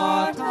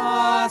bought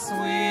us,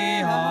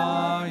 we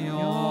are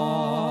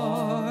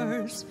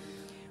yours.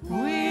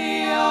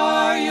 We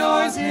are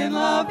yours, in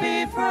love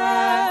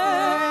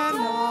befriend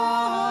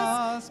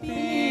us,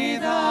 be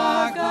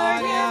the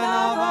guardian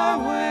of our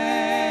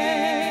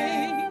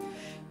way.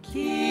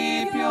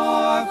 Keep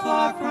your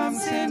flock from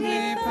sin,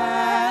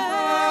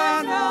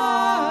 defend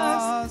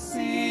us,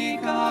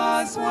 seek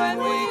us when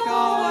we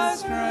go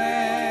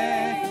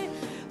astray.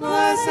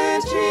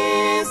 Blessed Jesus,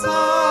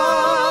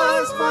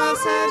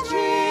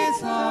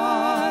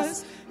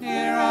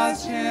 hear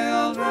us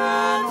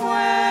children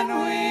when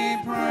we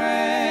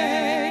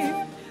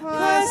pray.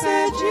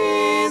 Blessed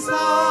Jesus,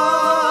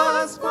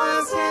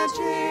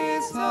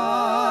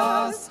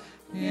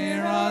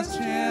 hear us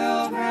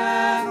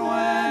children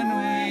when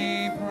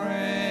we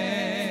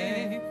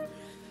pray.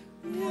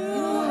 You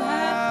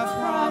have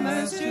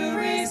promised to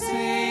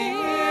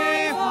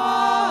receive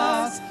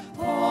us,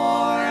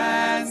 poor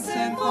and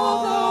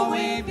sinful though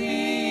we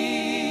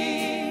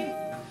be.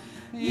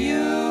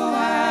 You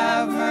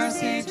have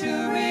mercy to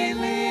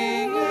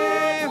relieve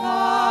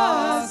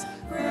us,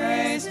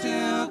 grace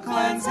to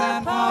cleanse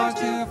and power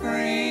to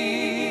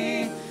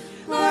free.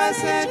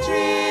 Blessed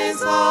Jesus,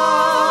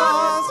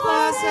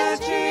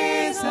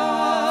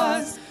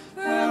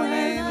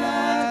 early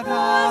let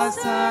us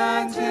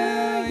turn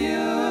to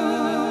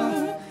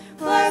you.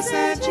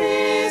 Blessed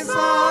Jesus,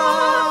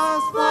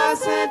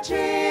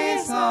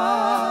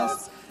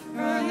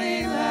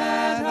 early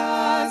let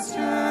us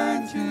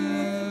turn to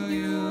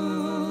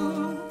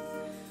you.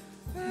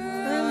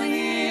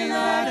 Early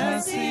let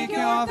us seek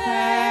your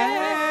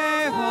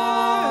favor,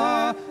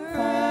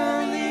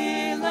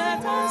 early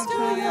let us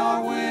do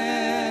your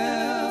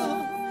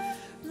will.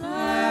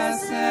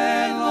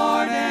 Blessed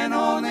Lord and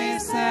only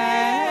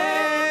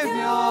Savior,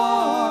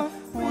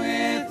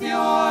 with your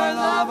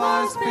love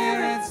our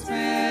spirits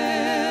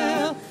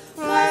fill.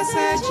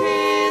 Blessed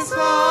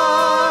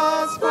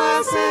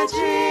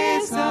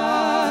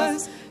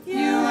Jesus,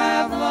 you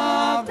have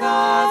loved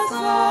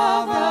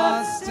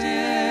us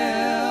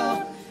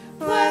still.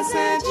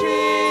 Blessed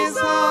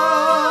Jesus,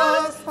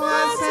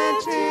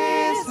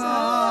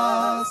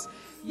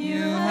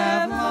 you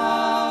have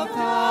loved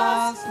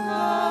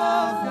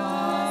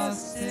us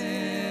still.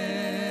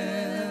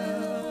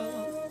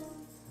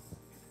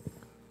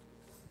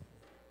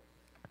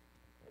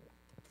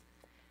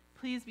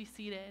 Please be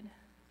seated.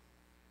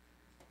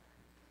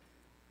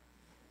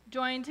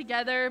 Joined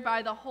together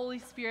by the Holy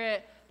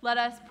Spirit, let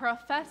us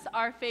profess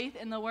our faith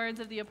in the words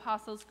of the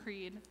Apostles'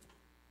 Creed.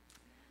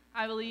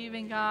 I believe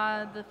in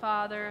God, the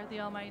Father,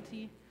 the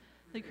Almighty,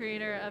 the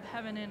creator of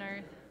heaven and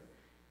earth.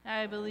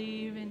 I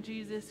believe in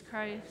Jesus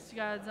Christ,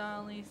 God's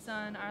only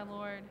Son, our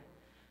Lord,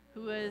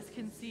 who was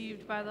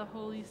conceived by the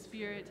Holy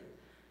Spirit,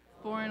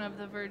 born of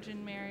the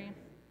Virgin Mary,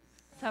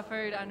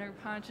 suffered under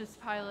Pontius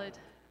Pilate,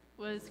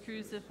 was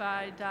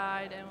crucified,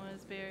 died, and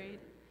was buried.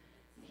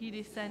 He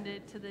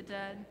descended to the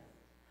dead.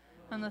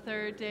 On the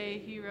third day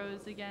he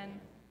rose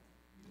again.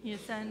 He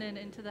ascended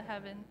into the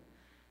heaven,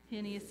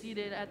 and he is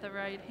seated at the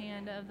right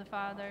hand of the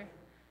Father,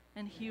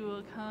 and he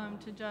will come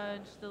to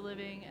judge the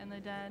living and the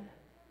dead.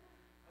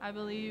 I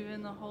believe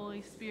in the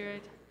Holy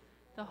Spirit,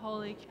 the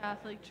Holy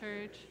Catholic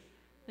Church,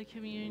 the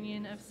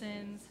communion of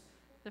sins,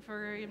 the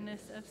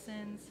forgiveness of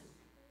sins,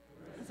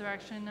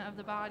 resurrection of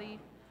the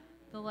body,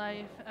 the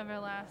life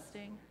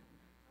everlasting.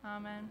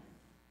 Amen.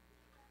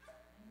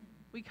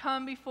 We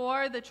come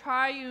before the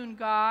triune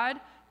God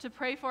to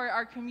pray for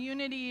our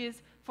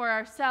communities, for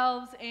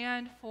ourselves,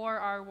 and for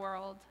our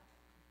world.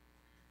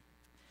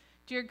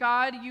 Dear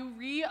God, you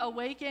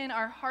reawaken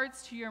our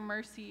hearts to your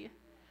mercy.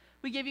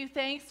 We give you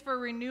thanks for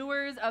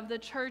renewers of the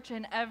church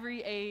in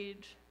every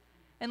age.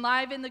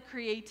 Enliven the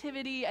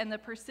creativity and the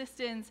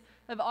persistence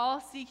of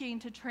all seeking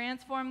to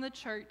transform the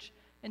church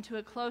into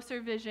a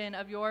closer vision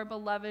of your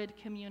beloved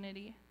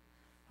community.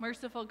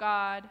 Merciful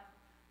God,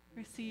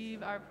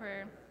 receive our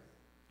prayer.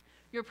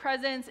 Your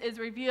presence is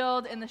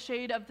revealed in the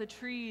shade of the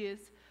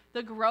trees,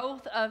 the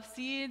growth of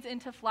seeds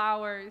into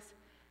flowers,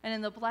 and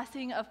in the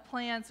blessing of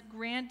plants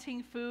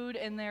granting food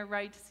in their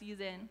right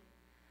season.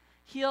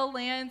 Heal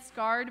lands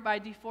scarred by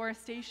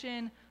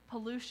deforestation,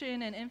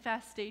 pollution, and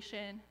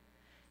infestation.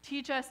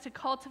 Teach us to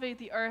cultivate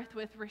the earth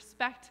with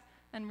respect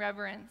and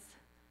reverence.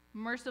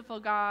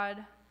 Merciful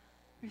God,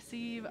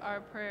 receive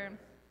our prayer.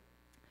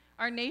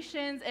 Our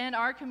nations and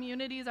our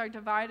communities are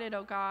divided,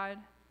 O God.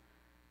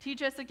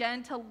 Teach us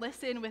again to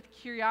listen with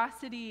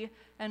curiosity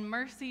and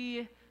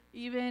mercy,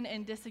 even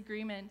in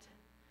disagreement.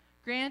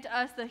 Grant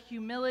us the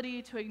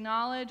humility to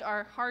acknowledge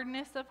our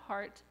hardness of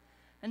heart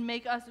and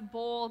make us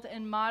bold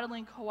in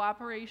modeling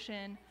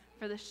cooperation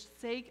for the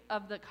sake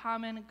of the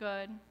common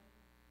good.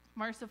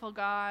 Merciful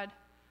God,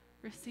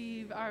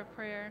 receive our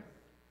prayer.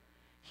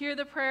 Hear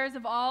the prayers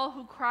of all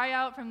who cry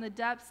out from the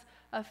depths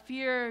of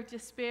fear,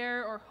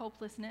 despair, or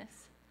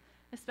hopelessness,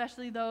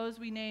 especially those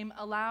we name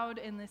aloud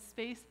in this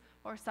space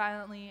or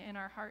silently in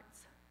our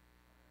hearts.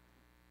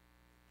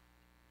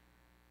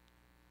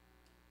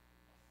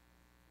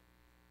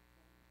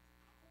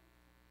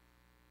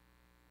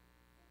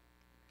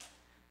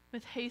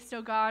 With haste,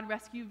 O God,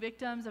 rescue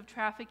victims of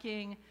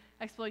trafficking,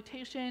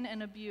 exploitation,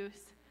 and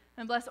abuse,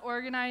 and bless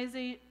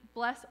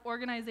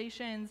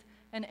organizations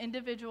and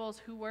individuals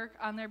who work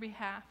on their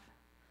behalf.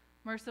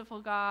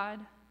 Merciful God,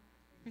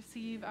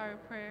 receive our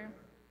prayer.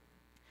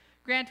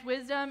 Grant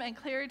wisdom and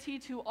clarity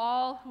to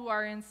all who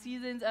are in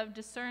seasons of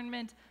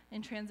discernment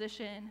and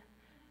transition.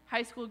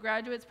 High school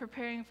graduates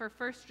preparing for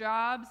first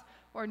jobs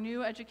or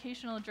new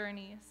educational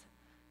journeys.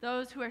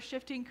 Those who are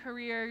shifting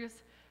careers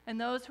and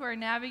those who are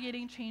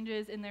navigating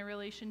changes in their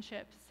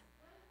relationships.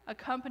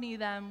 Accompany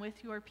them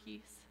with your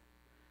peace.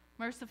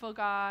 Merciful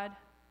God,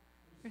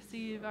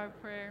 receive our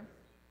prayer.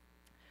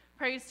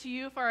 Praise to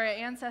you for our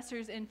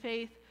ancestors in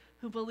faith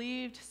who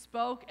believed,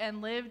 spoke,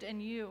 and lived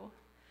in you.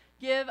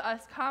 Give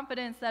us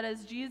confidence that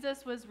as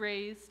Jesus was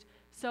raised,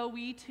 so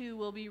we too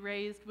will be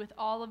raised with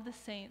all of the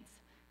saints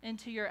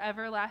into your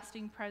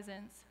everlasting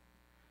presence.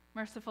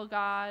 Merciful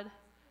God,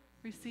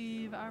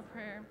 receive our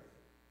prayer.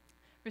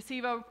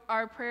 Receive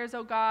our prayers,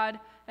 O God,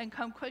 and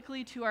come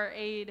quickly to our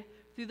aid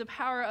through the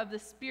power of the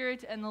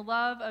Spirit and the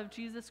love of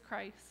Jesus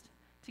Christ.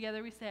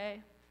 Together we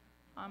say,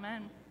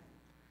 Amen.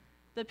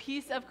 The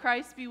peace of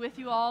Christ be with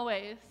you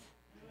always.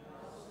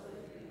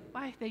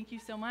 Why, thank you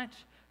so much.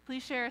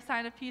 Please share a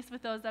sign of peace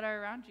with those that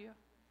are around you.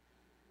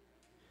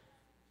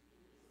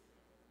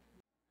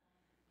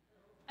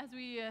 As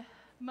we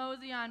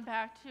mosey on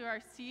back to our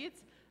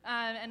seats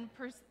and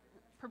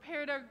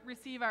prepare to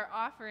receive our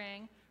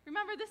offering,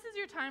 remember, this is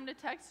your time to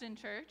text in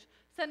church.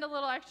 Send a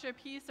little extra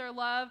peace or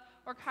love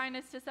or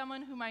kindness to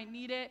someone who might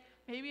need it.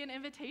 Maybe an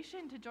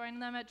invitation to join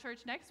them at church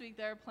next week.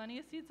 There are plenty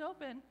of seats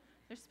open.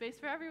 There's space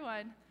for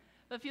everyone.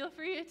 But feel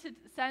free to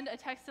send a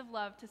text of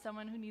love to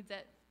someone who needs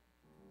it.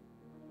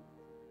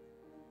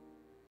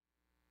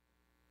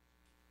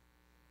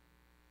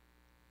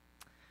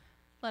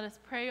 Let us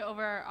pray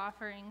over our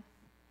offering.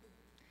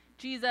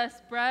 Jesus,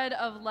 bread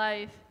of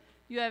life,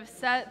 you have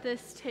set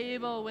this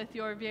table with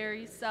your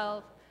very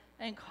self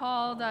and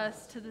called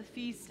us to the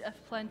feast of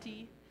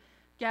plenty.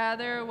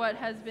 Gather what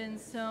has been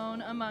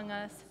sown among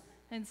us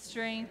and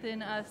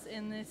strengthen us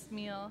in this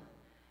meal.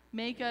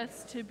 Make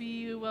us to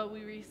be what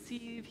we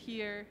receive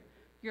here,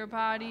 your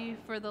body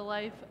for the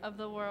life of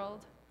the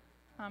world.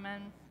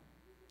 Amen.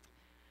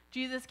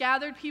 Jesus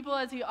gathered people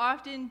as he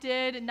often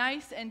did,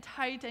 nice and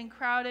tight and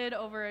crowded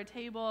over a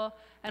table,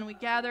 and we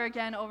gather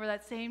again over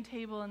that same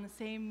table and the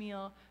same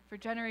meal for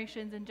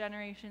generations and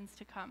generations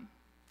to come.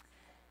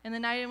 In the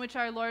night in which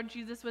our Lord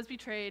Jesus was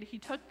betrayed, he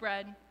took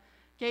bread,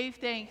 gave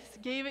thanks,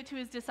 gave it to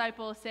his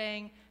disciples,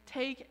 saying,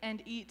 "Take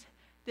and eat.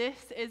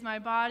 This is my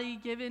body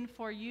given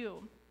for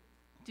you.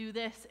 Do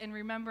this in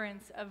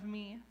remembrance of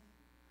me."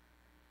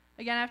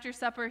 Again, after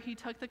supper, he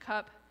took the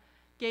cup,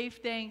 gave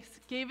thanks,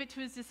 gave it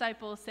to his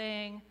disciples,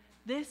 saying,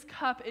 "This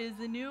cup is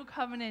the new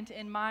covenant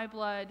in my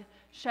blood,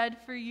 shed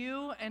for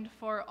you and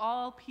for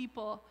all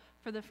people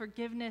for the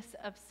forgiveness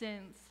of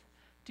sins.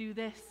 Do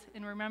this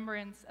in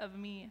remembrance of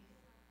me.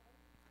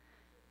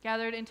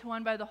 Gathered into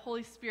one by the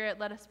Holy Spirit,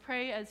 let us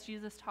pray as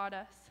Jesus taught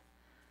us.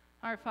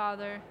 Our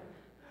Father,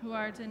 who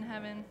art in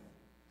heaven,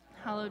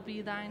 hallowed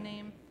be thy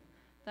name.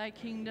 Thy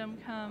kingdom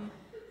come,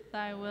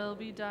 thy will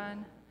be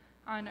done,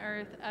 on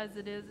earth as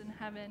it is in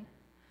heaven.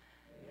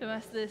 Give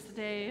us this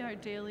day our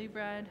daily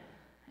bread,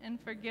 and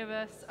forgive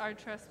us our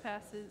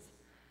trespasses,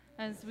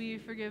 as we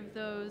forgive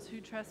those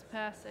who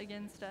trespass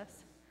against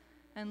us.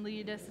 And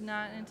lead us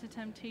not into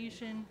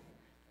temptation,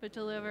 but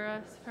deliver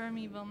us from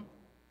evil.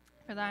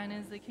 For thine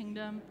is the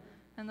kingdom,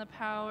 and the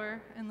power,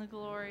 and the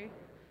glory,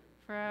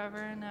 forever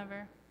and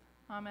ever.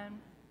 Amen.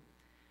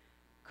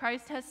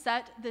 Christ has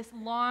set this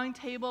long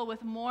table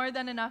with more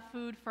than enough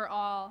food for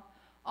all.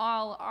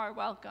 All are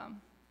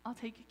welcome. I'll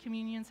take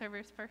communion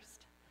servers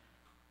first.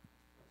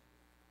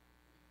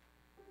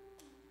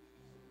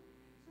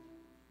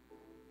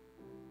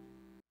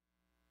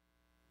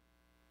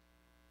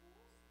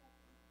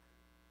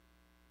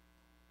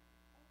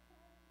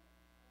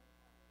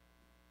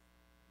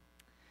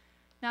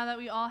 Now that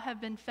we all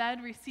have been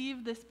fed,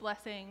 receive this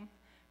blessing.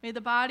 May the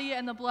body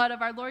and the blood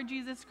of our Lord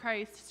Jesus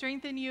Christ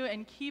strengthen you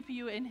and keep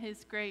you in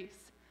his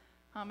grace.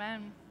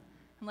 Amen.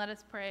 And let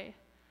us pray.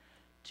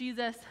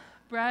 Jesus,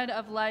 bread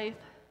of life,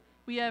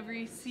 we have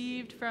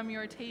received from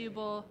your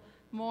table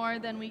more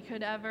than we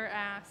could ever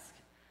ask.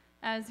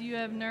 As you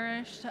have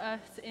nourished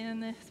us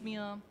in this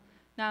meal,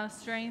 now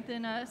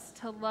strengthen us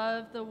to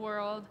love the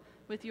world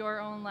with your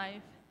own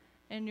life.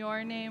 In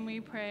your name we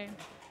pray.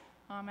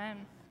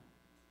 Amen.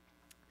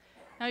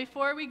 Now,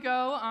 before we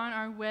go on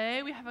our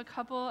way, we have a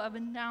couple of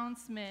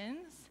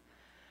announcements.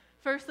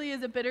 Firstly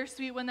is a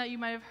bittersweet one that you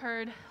might have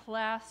heard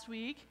last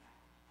week.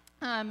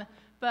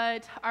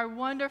 But our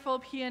wonderful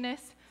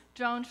pianists,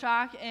 Joan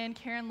Schock and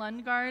Karen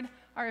Lundgaard,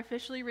 are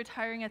officially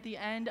retiring at the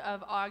end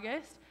of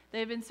August.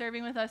 They've been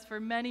serving with us for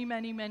many,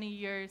 many, many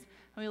years,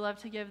 and we love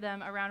to give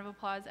them a round of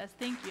applause as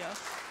thank you.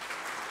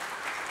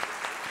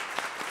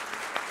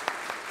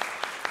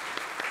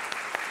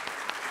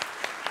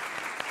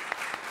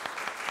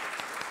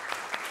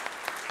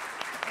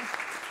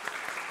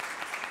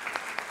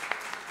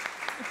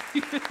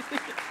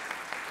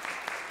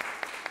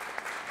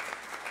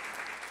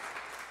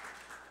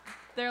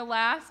 Their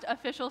last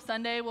official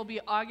Sunday will be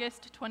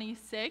August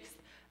 26th.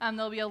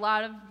 There'll be a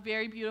lot of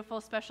very beautiful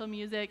special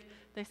music.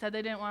 They said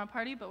they didn't want a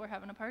party, but we're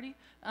having a party.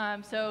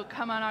 So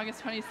come on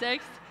August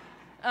 26th.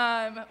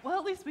 Well,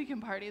 at least we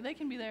can party. They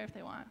can be there if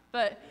they want.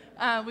 But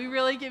we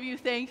really give you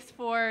thanks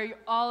for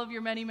all of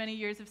your many, many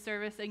years of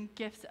service and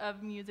gifts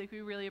of music.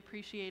 We really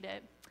appreciate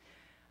it.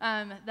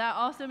 That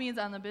also means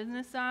on the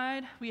business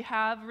side, we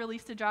have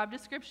released a job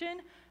description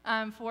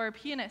for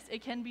pianists.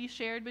 It can be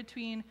shared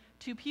between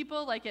two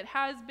people like it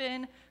has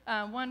been,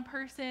 one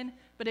person,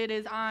 but it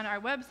is on our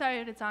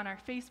website, it's on our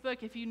Facebook.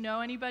 If you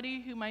know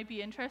anybody who might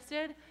be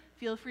interested,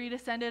 feel free to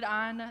send it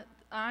on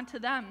to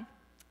them.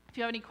 If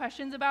you have any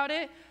questions about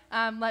it,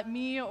 let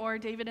me or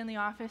David in the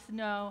office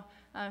know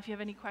if you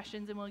have any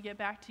questions, and we'll get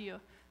back to you.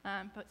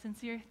 But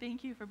sincere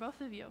thank you for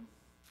both of you.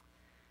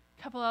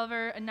 A couple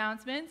other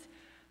announcements.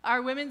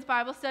 Our women's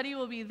Bible study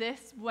will be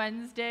this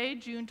Wednesday,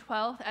 June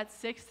 12th at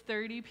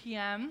 6:30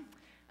 p.m.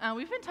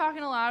 We've been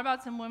talking a lot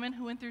about some women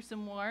who went through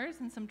some wars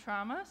and some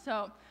trauma,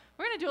 so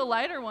we're going to do a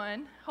lighter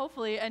one,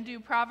 hopefully, and do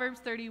Proverbs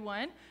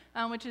 31,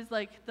 which is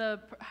like the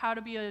how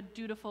to be a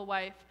dutiful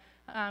wife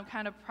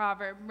kind of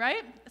proverb,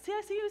 right? See,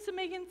 I see you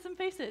making some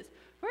faces.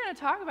 We're going to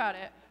talk about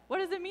it. What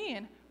does it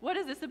mean? What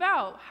is this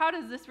about? How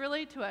does this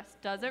relate to us?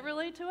 Does it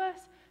relate to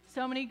us?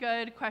 So many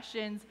good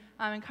questions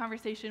and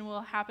conversation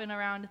will happen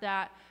around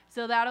that.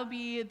 So that'll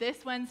be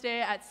this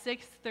Wednesday at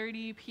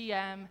 6:30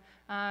 p.m.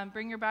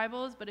 Bring your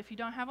Bibles, but if you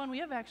don't have one, we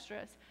have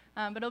extras.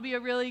 But it'll be a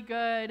really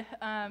good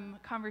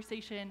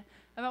conversation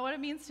about what it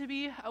means to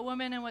be a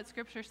woman and what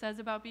Scripture says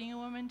about being a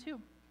woman,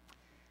 too.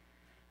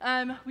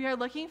 We are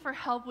looking for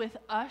help with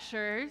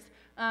ushers.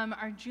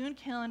 Our June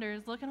calendar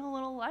is looking a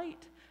little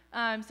light.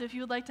 So if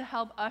you would like to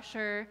help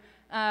usher,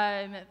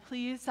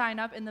 please sign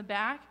up in the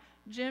back.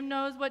 Jim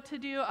knows what to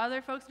do.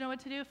 Other folks know what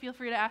to do. Feel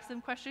free to ask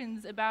them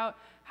questions about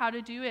how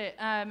to do it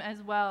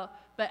as well.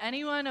 But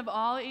anyone of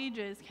all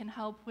ages can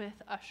help with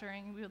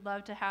ushering. We would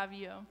love to have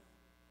you.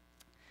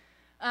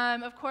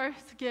 Of course,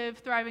 give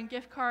Thriving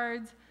gift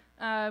cards.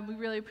 We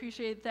really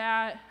appreciate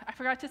that. I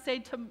forgot to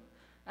say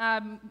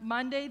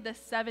Monday the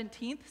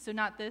 17th, so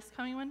not this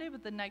coming Monday,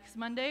 but the next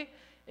Monday,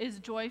 is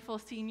Joyful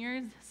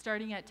Seniors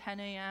starting at 10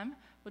 a.m.,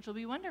 which will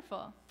be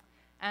wonderful.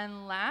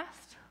 And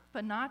last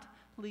but not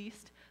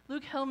least,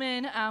 Luke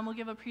Hillman will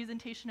give a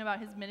presentation about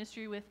his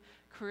ministry with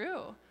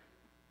Crew.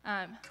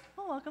 Well,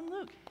 welcome,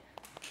 Luke.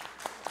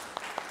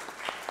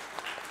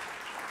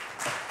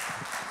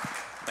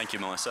 Thank you,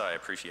 Melissa. I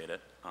appreciate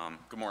it.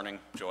 Good morning,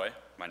 Joy.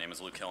 My name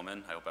is Luke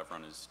Hillman. I hope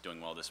everyone is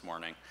doing well this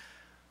morning.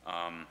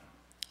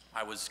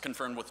 I was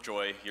confirmed with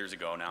Joy years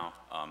ago now.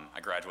 I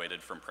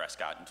graduated from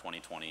Prescott in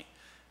 2020,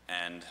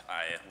 and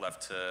I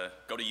left to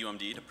go to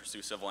UMD to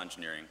pursue civil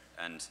engineering.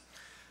 And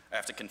I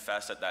have to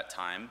confess, at that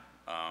time,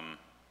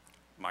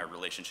 my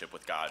relationship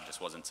with God just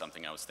wasn't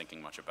something I was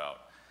thinking much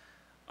about.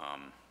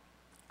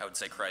 I would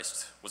say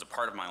Christ was a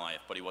part of my life,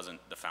 but he wasn't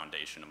the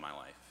foundation of my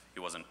life. He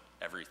wasn't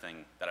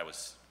everything that I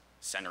was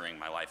centering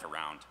my life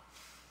around.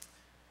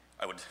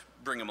 I would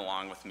bring him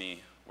along with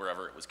me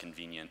wherever it was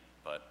convenient,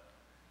 but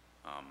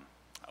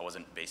I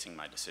wasn't basing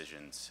my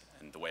decisions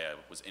and the way I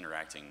was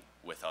interacting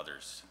with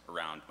others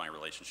around my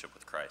relationship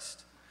with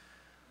Christ.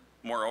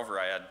 Moreover,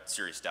 I had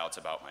serious doubts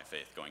about my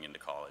faith going into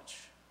college.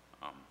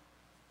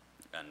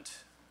 And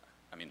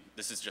I mean,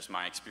 this is just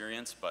my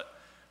experience, but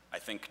I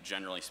think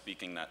generally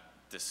speaking that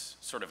this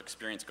sort of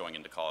experience going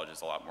into college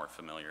is a lot more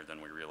familiar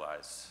than we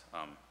realize.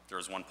 There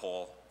was one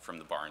poll from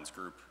the Barna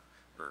group,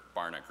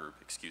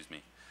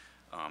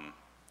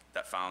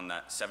 that found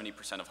that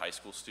 70% of high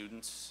school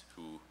students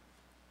who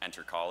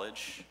enter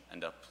college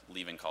end up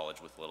leaving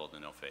college with little to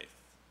no faith.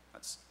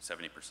 That's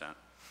 70%.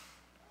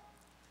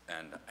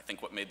 And I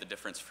think what made the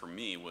difference for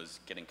me was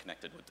getting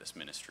connected with this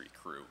ministry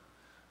crew.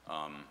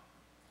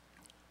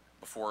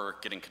 Before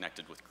getting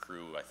connected with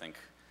crew, I think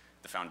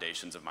the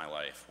foundations of my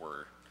life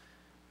were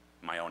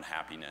my own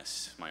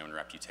happiness, my own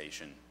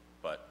reputation.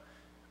 But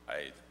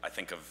I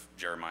think of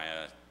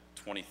Jeremiah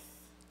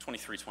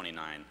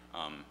 23:29.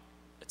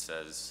 It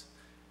says,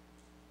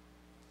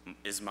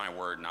 "Is my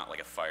word not like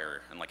a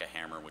fire and like a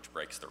hammer which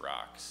breaks the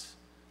rocks?"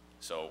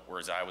 So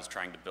whereas I was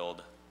trying to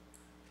build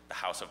the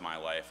house of my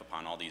life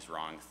upon all these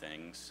wrong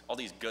things, all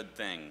these good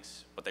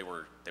things, but they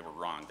were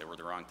wrong. They were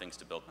the wrong things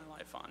to build my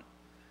life on.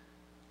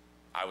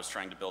 I was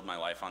trying to build my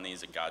life on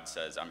these, and God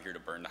says, I'm here to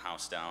burn the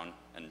house down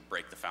and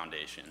break the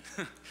foundation.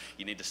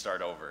 You need to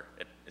start over.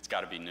 It's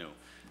got to be new.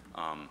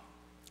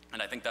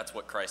 And I think that's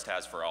what Christ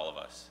has for all of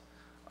us.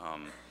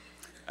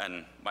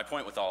 And my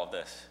point with all of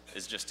this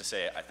is just to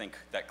say I think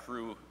that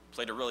crew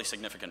played a really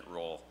significant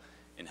role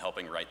in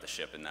helping right the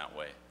ship in that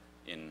way,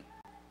 in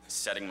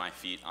setting my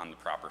feet on the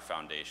proper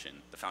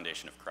foundation, the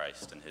foundation of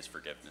Christ and his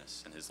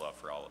forgiveness and his love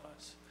for all of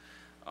us.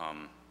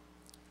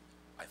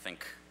 I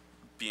think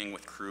being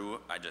with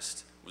crew, I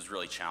just was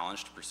really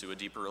challenged to pursue a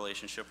deeper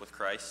relationship with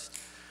Christ.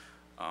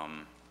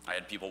 I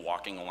had people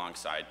walking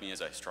alongside me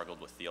as I struggled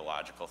with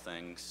theological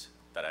things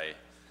that I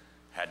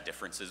had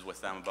differences with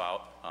them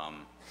about,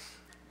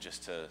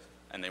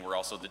 and they were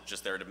also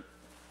just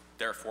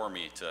there for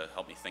me to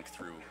help me think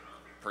through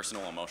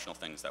personal, emotional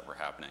things that were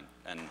happening.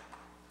 And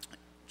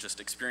just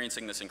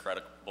experiencing this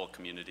incredible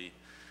community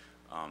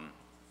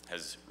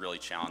has really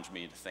challenged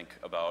me to think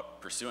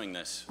about pursuing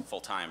this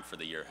full-time for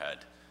the year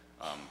ahead,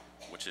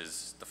 which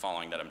is the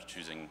following that I'm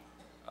choosing,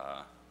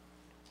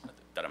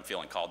 that I'm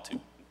feeling called to,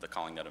 the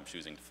calling that I'm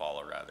choosing to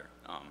follow, rather.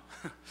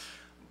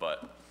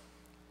 But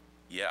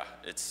yeah,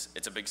 it's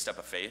a big step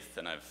of faith,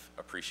 and I've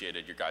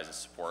appreciated your guys'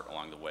 support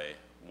along the way.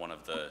 One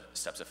of the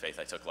steps of faith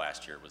I took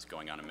last year was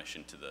going on a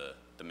mission to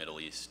the Middle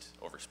East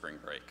over spring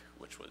break,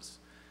 which was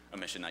a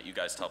mission that you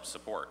guys helped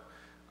support.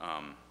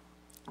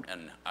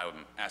 And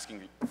I'm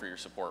asking for your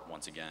support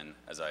once again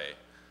as I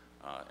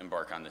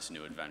embark on this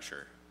new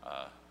adventure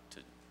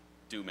to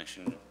do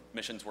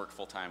missions work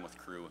full-time with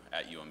crew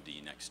at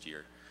UMD next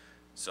year.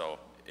 So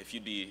if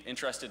you'd be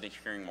interested in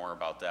hearing more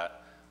about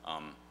that,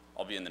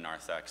 I'll be in the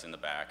narthex in the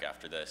back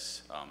after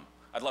this.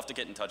 I'd love to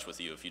get in touch with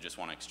you if you just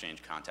want to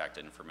exchange contact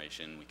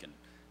information. We can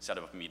set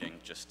up a meeting,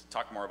 just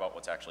talk more about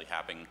what's actually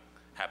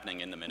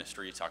happening in the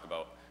ministry, talk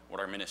about what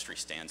our ministry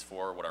stands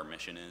for, what our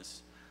mission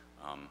is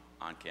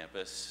on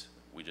campus.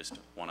 We just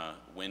want to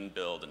win,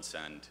 build, and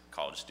send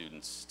college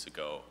students to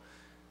go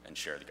and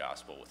share the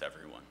gospel with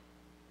everyone.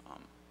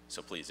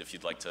 So please, if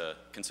you'd like to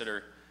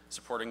consider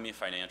supporting me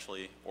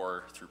financially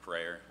or through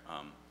prayer,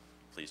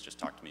 please just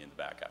talk to me in the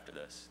back after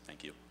this.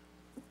 Thank you.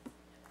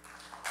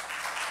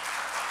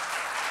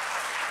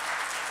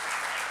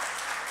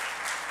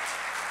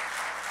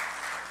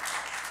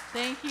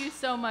 Thank you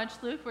so much,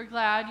 Luke. We're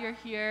glad you're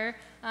here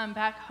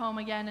back home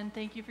again, and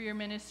thank you for your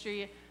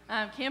ministry.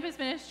 Campus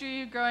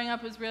ministry growing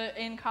up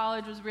in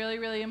college was really,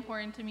 really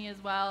important to me as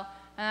well,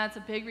 and that's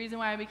a big reason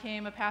why I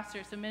became a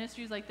pastor. So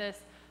ministries like this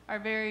are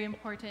very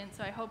important.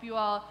 So I hope you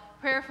all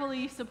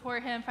prayerfully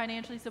support him,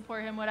 financially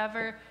support him,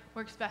 whatever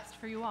works best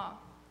for you all.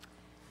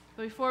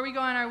 But before we go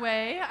on our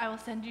way, I will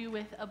send you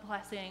with a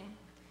blessing.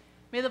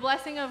 May the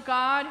blessing of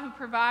God, who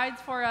provides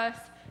for us,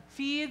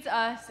 feeds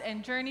us,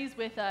 and journeys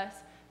with us,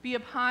 be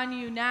upon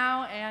you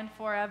now and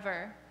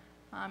forever.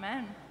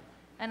 Amen.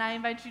 And I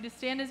invite you to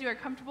stand as you are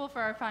comfortable for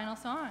our final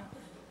song.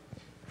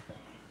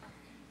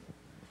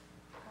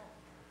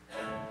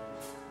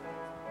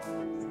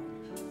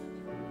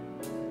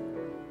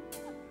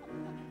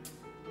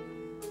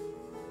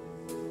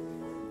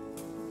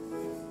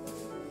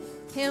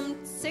 Hymn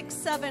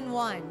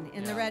 671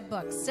 in the Red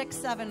Book,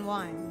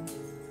 671.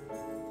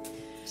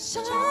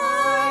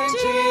 Shine,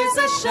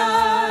 Jesus,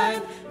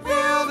 shine,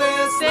 fill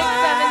this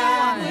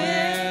land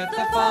with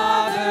the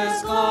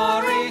Father's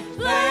glory.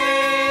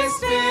 Blaze,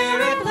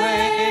 Spirit,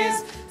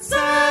 blaze,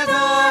 set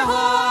our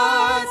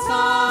hearts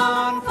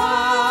on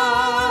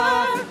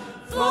fire.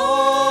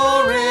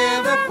 Flow,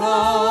 river,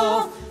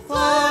 flow,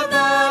 flood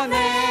the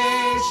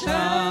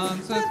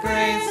nations with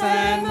grace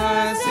and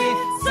mercy.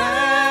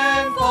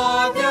 Send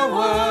forth your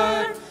word.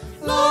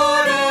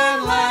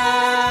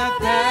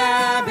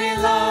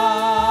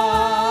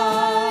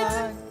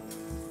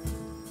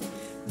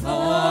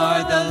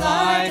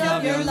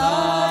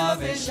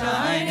 is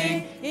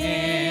shining,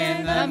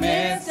 in the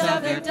midst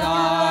of their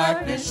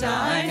darkness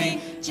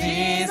shining.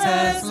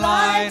 Jesus,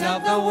 light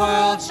of the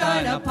world,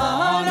 shine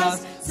upon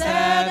us.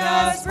 Set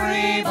us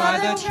free by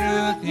the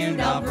truth you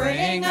now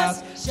bring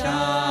us.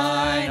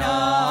 Shine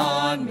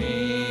on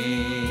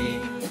me.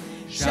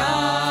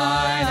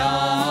 Shine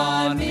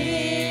on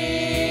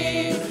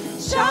me.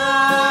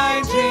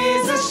 Shine,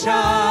 Jesus,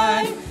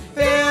 shine.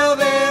 Fill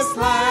this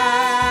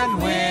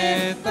land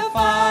with the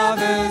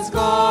Father's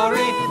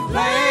glory.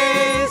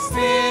 Blaze,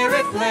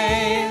 Spirit,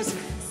 blaze.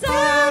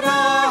 Set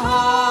our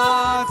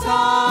hearts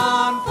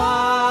on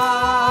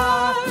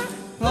fire.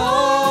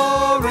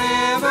 Flow,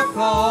 river,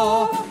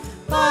 flow.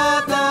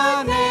 Flood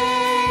the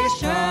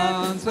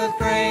nations with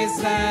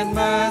grace and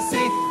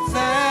mercy.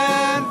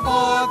 Send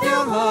forth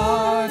your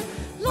Lord.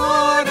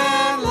 Lord,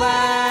 and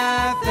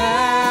let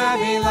there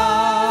be light.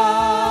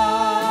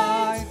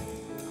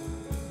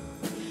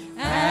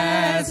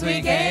 As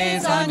we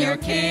gaze on your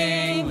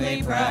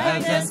kingly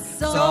presence,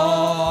 so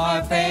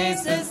our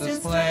faces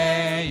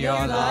display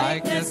your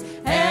likeness,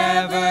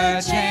 ever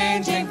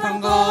changing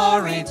from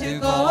glory to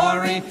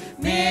glory.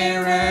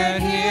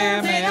 Mirrored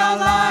here, may our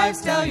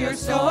lives tell your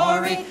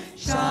story.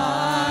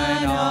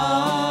 Shine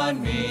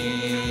on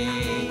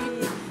me.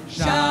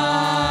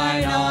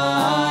 Shine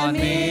on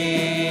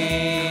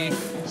me.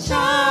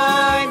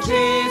 Shine,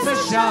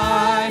 Jesus,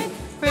 shine.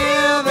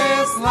 Fill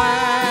this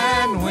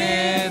land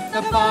with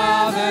the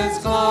Father's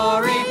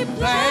glory.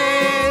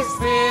 Blaze,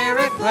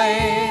 Spirit,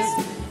 blaze.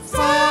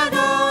 Set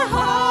our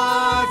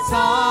hearts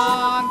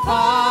on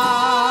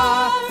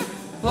fire.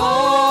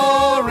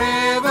 Flow,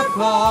 river,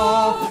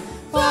 flow.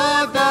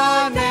 Flood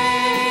the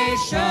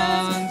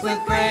nations with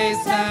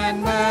grace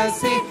and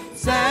mercy.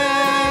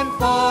 Send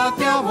forth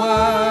your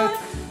word,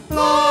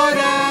 Lord,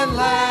 and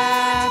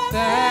let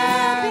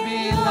there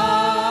be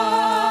light.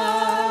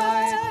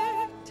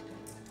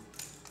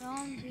 Go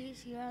in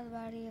peace, you are the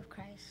body of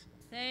Christ.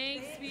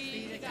 Thanks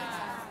be to God.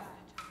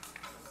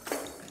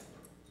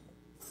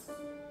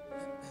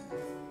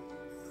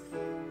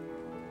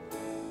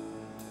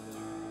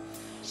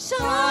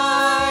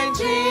 Shine,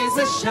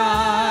 Jesus,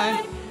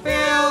 shine.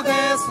 Fill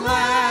this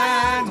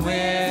land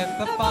with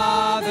the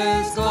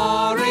Father's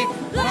glory.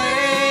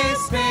 Blaze,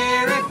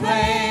 Spirit,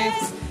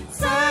 blaze.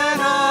 Set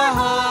our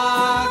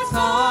hearts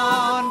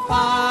on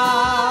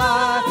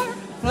fire.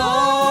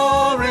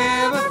 Flow,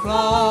 river,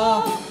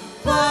 flow.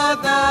 Flood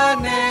the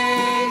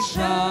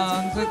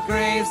nations with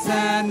grace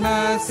and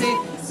mercy.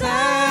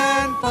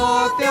 Send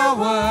forth your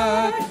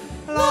word,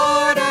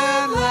 Lord,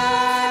 and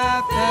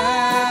let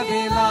there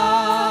be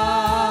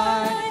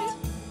light.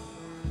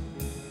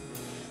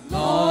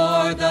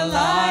 Lord, the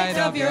light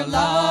of your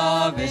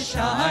love is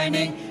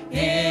shining,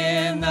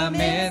 in the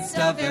midst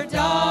of your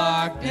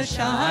darkness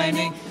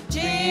shining.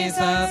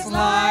 Jesus,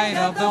 light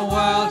of the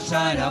world,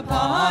 shine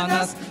upon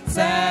us.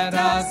 Set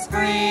us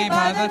free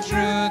by the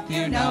truth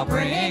you now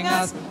bring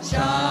us.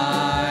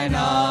 Shine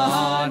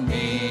on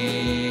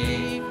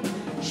me.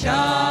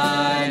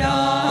 Shine on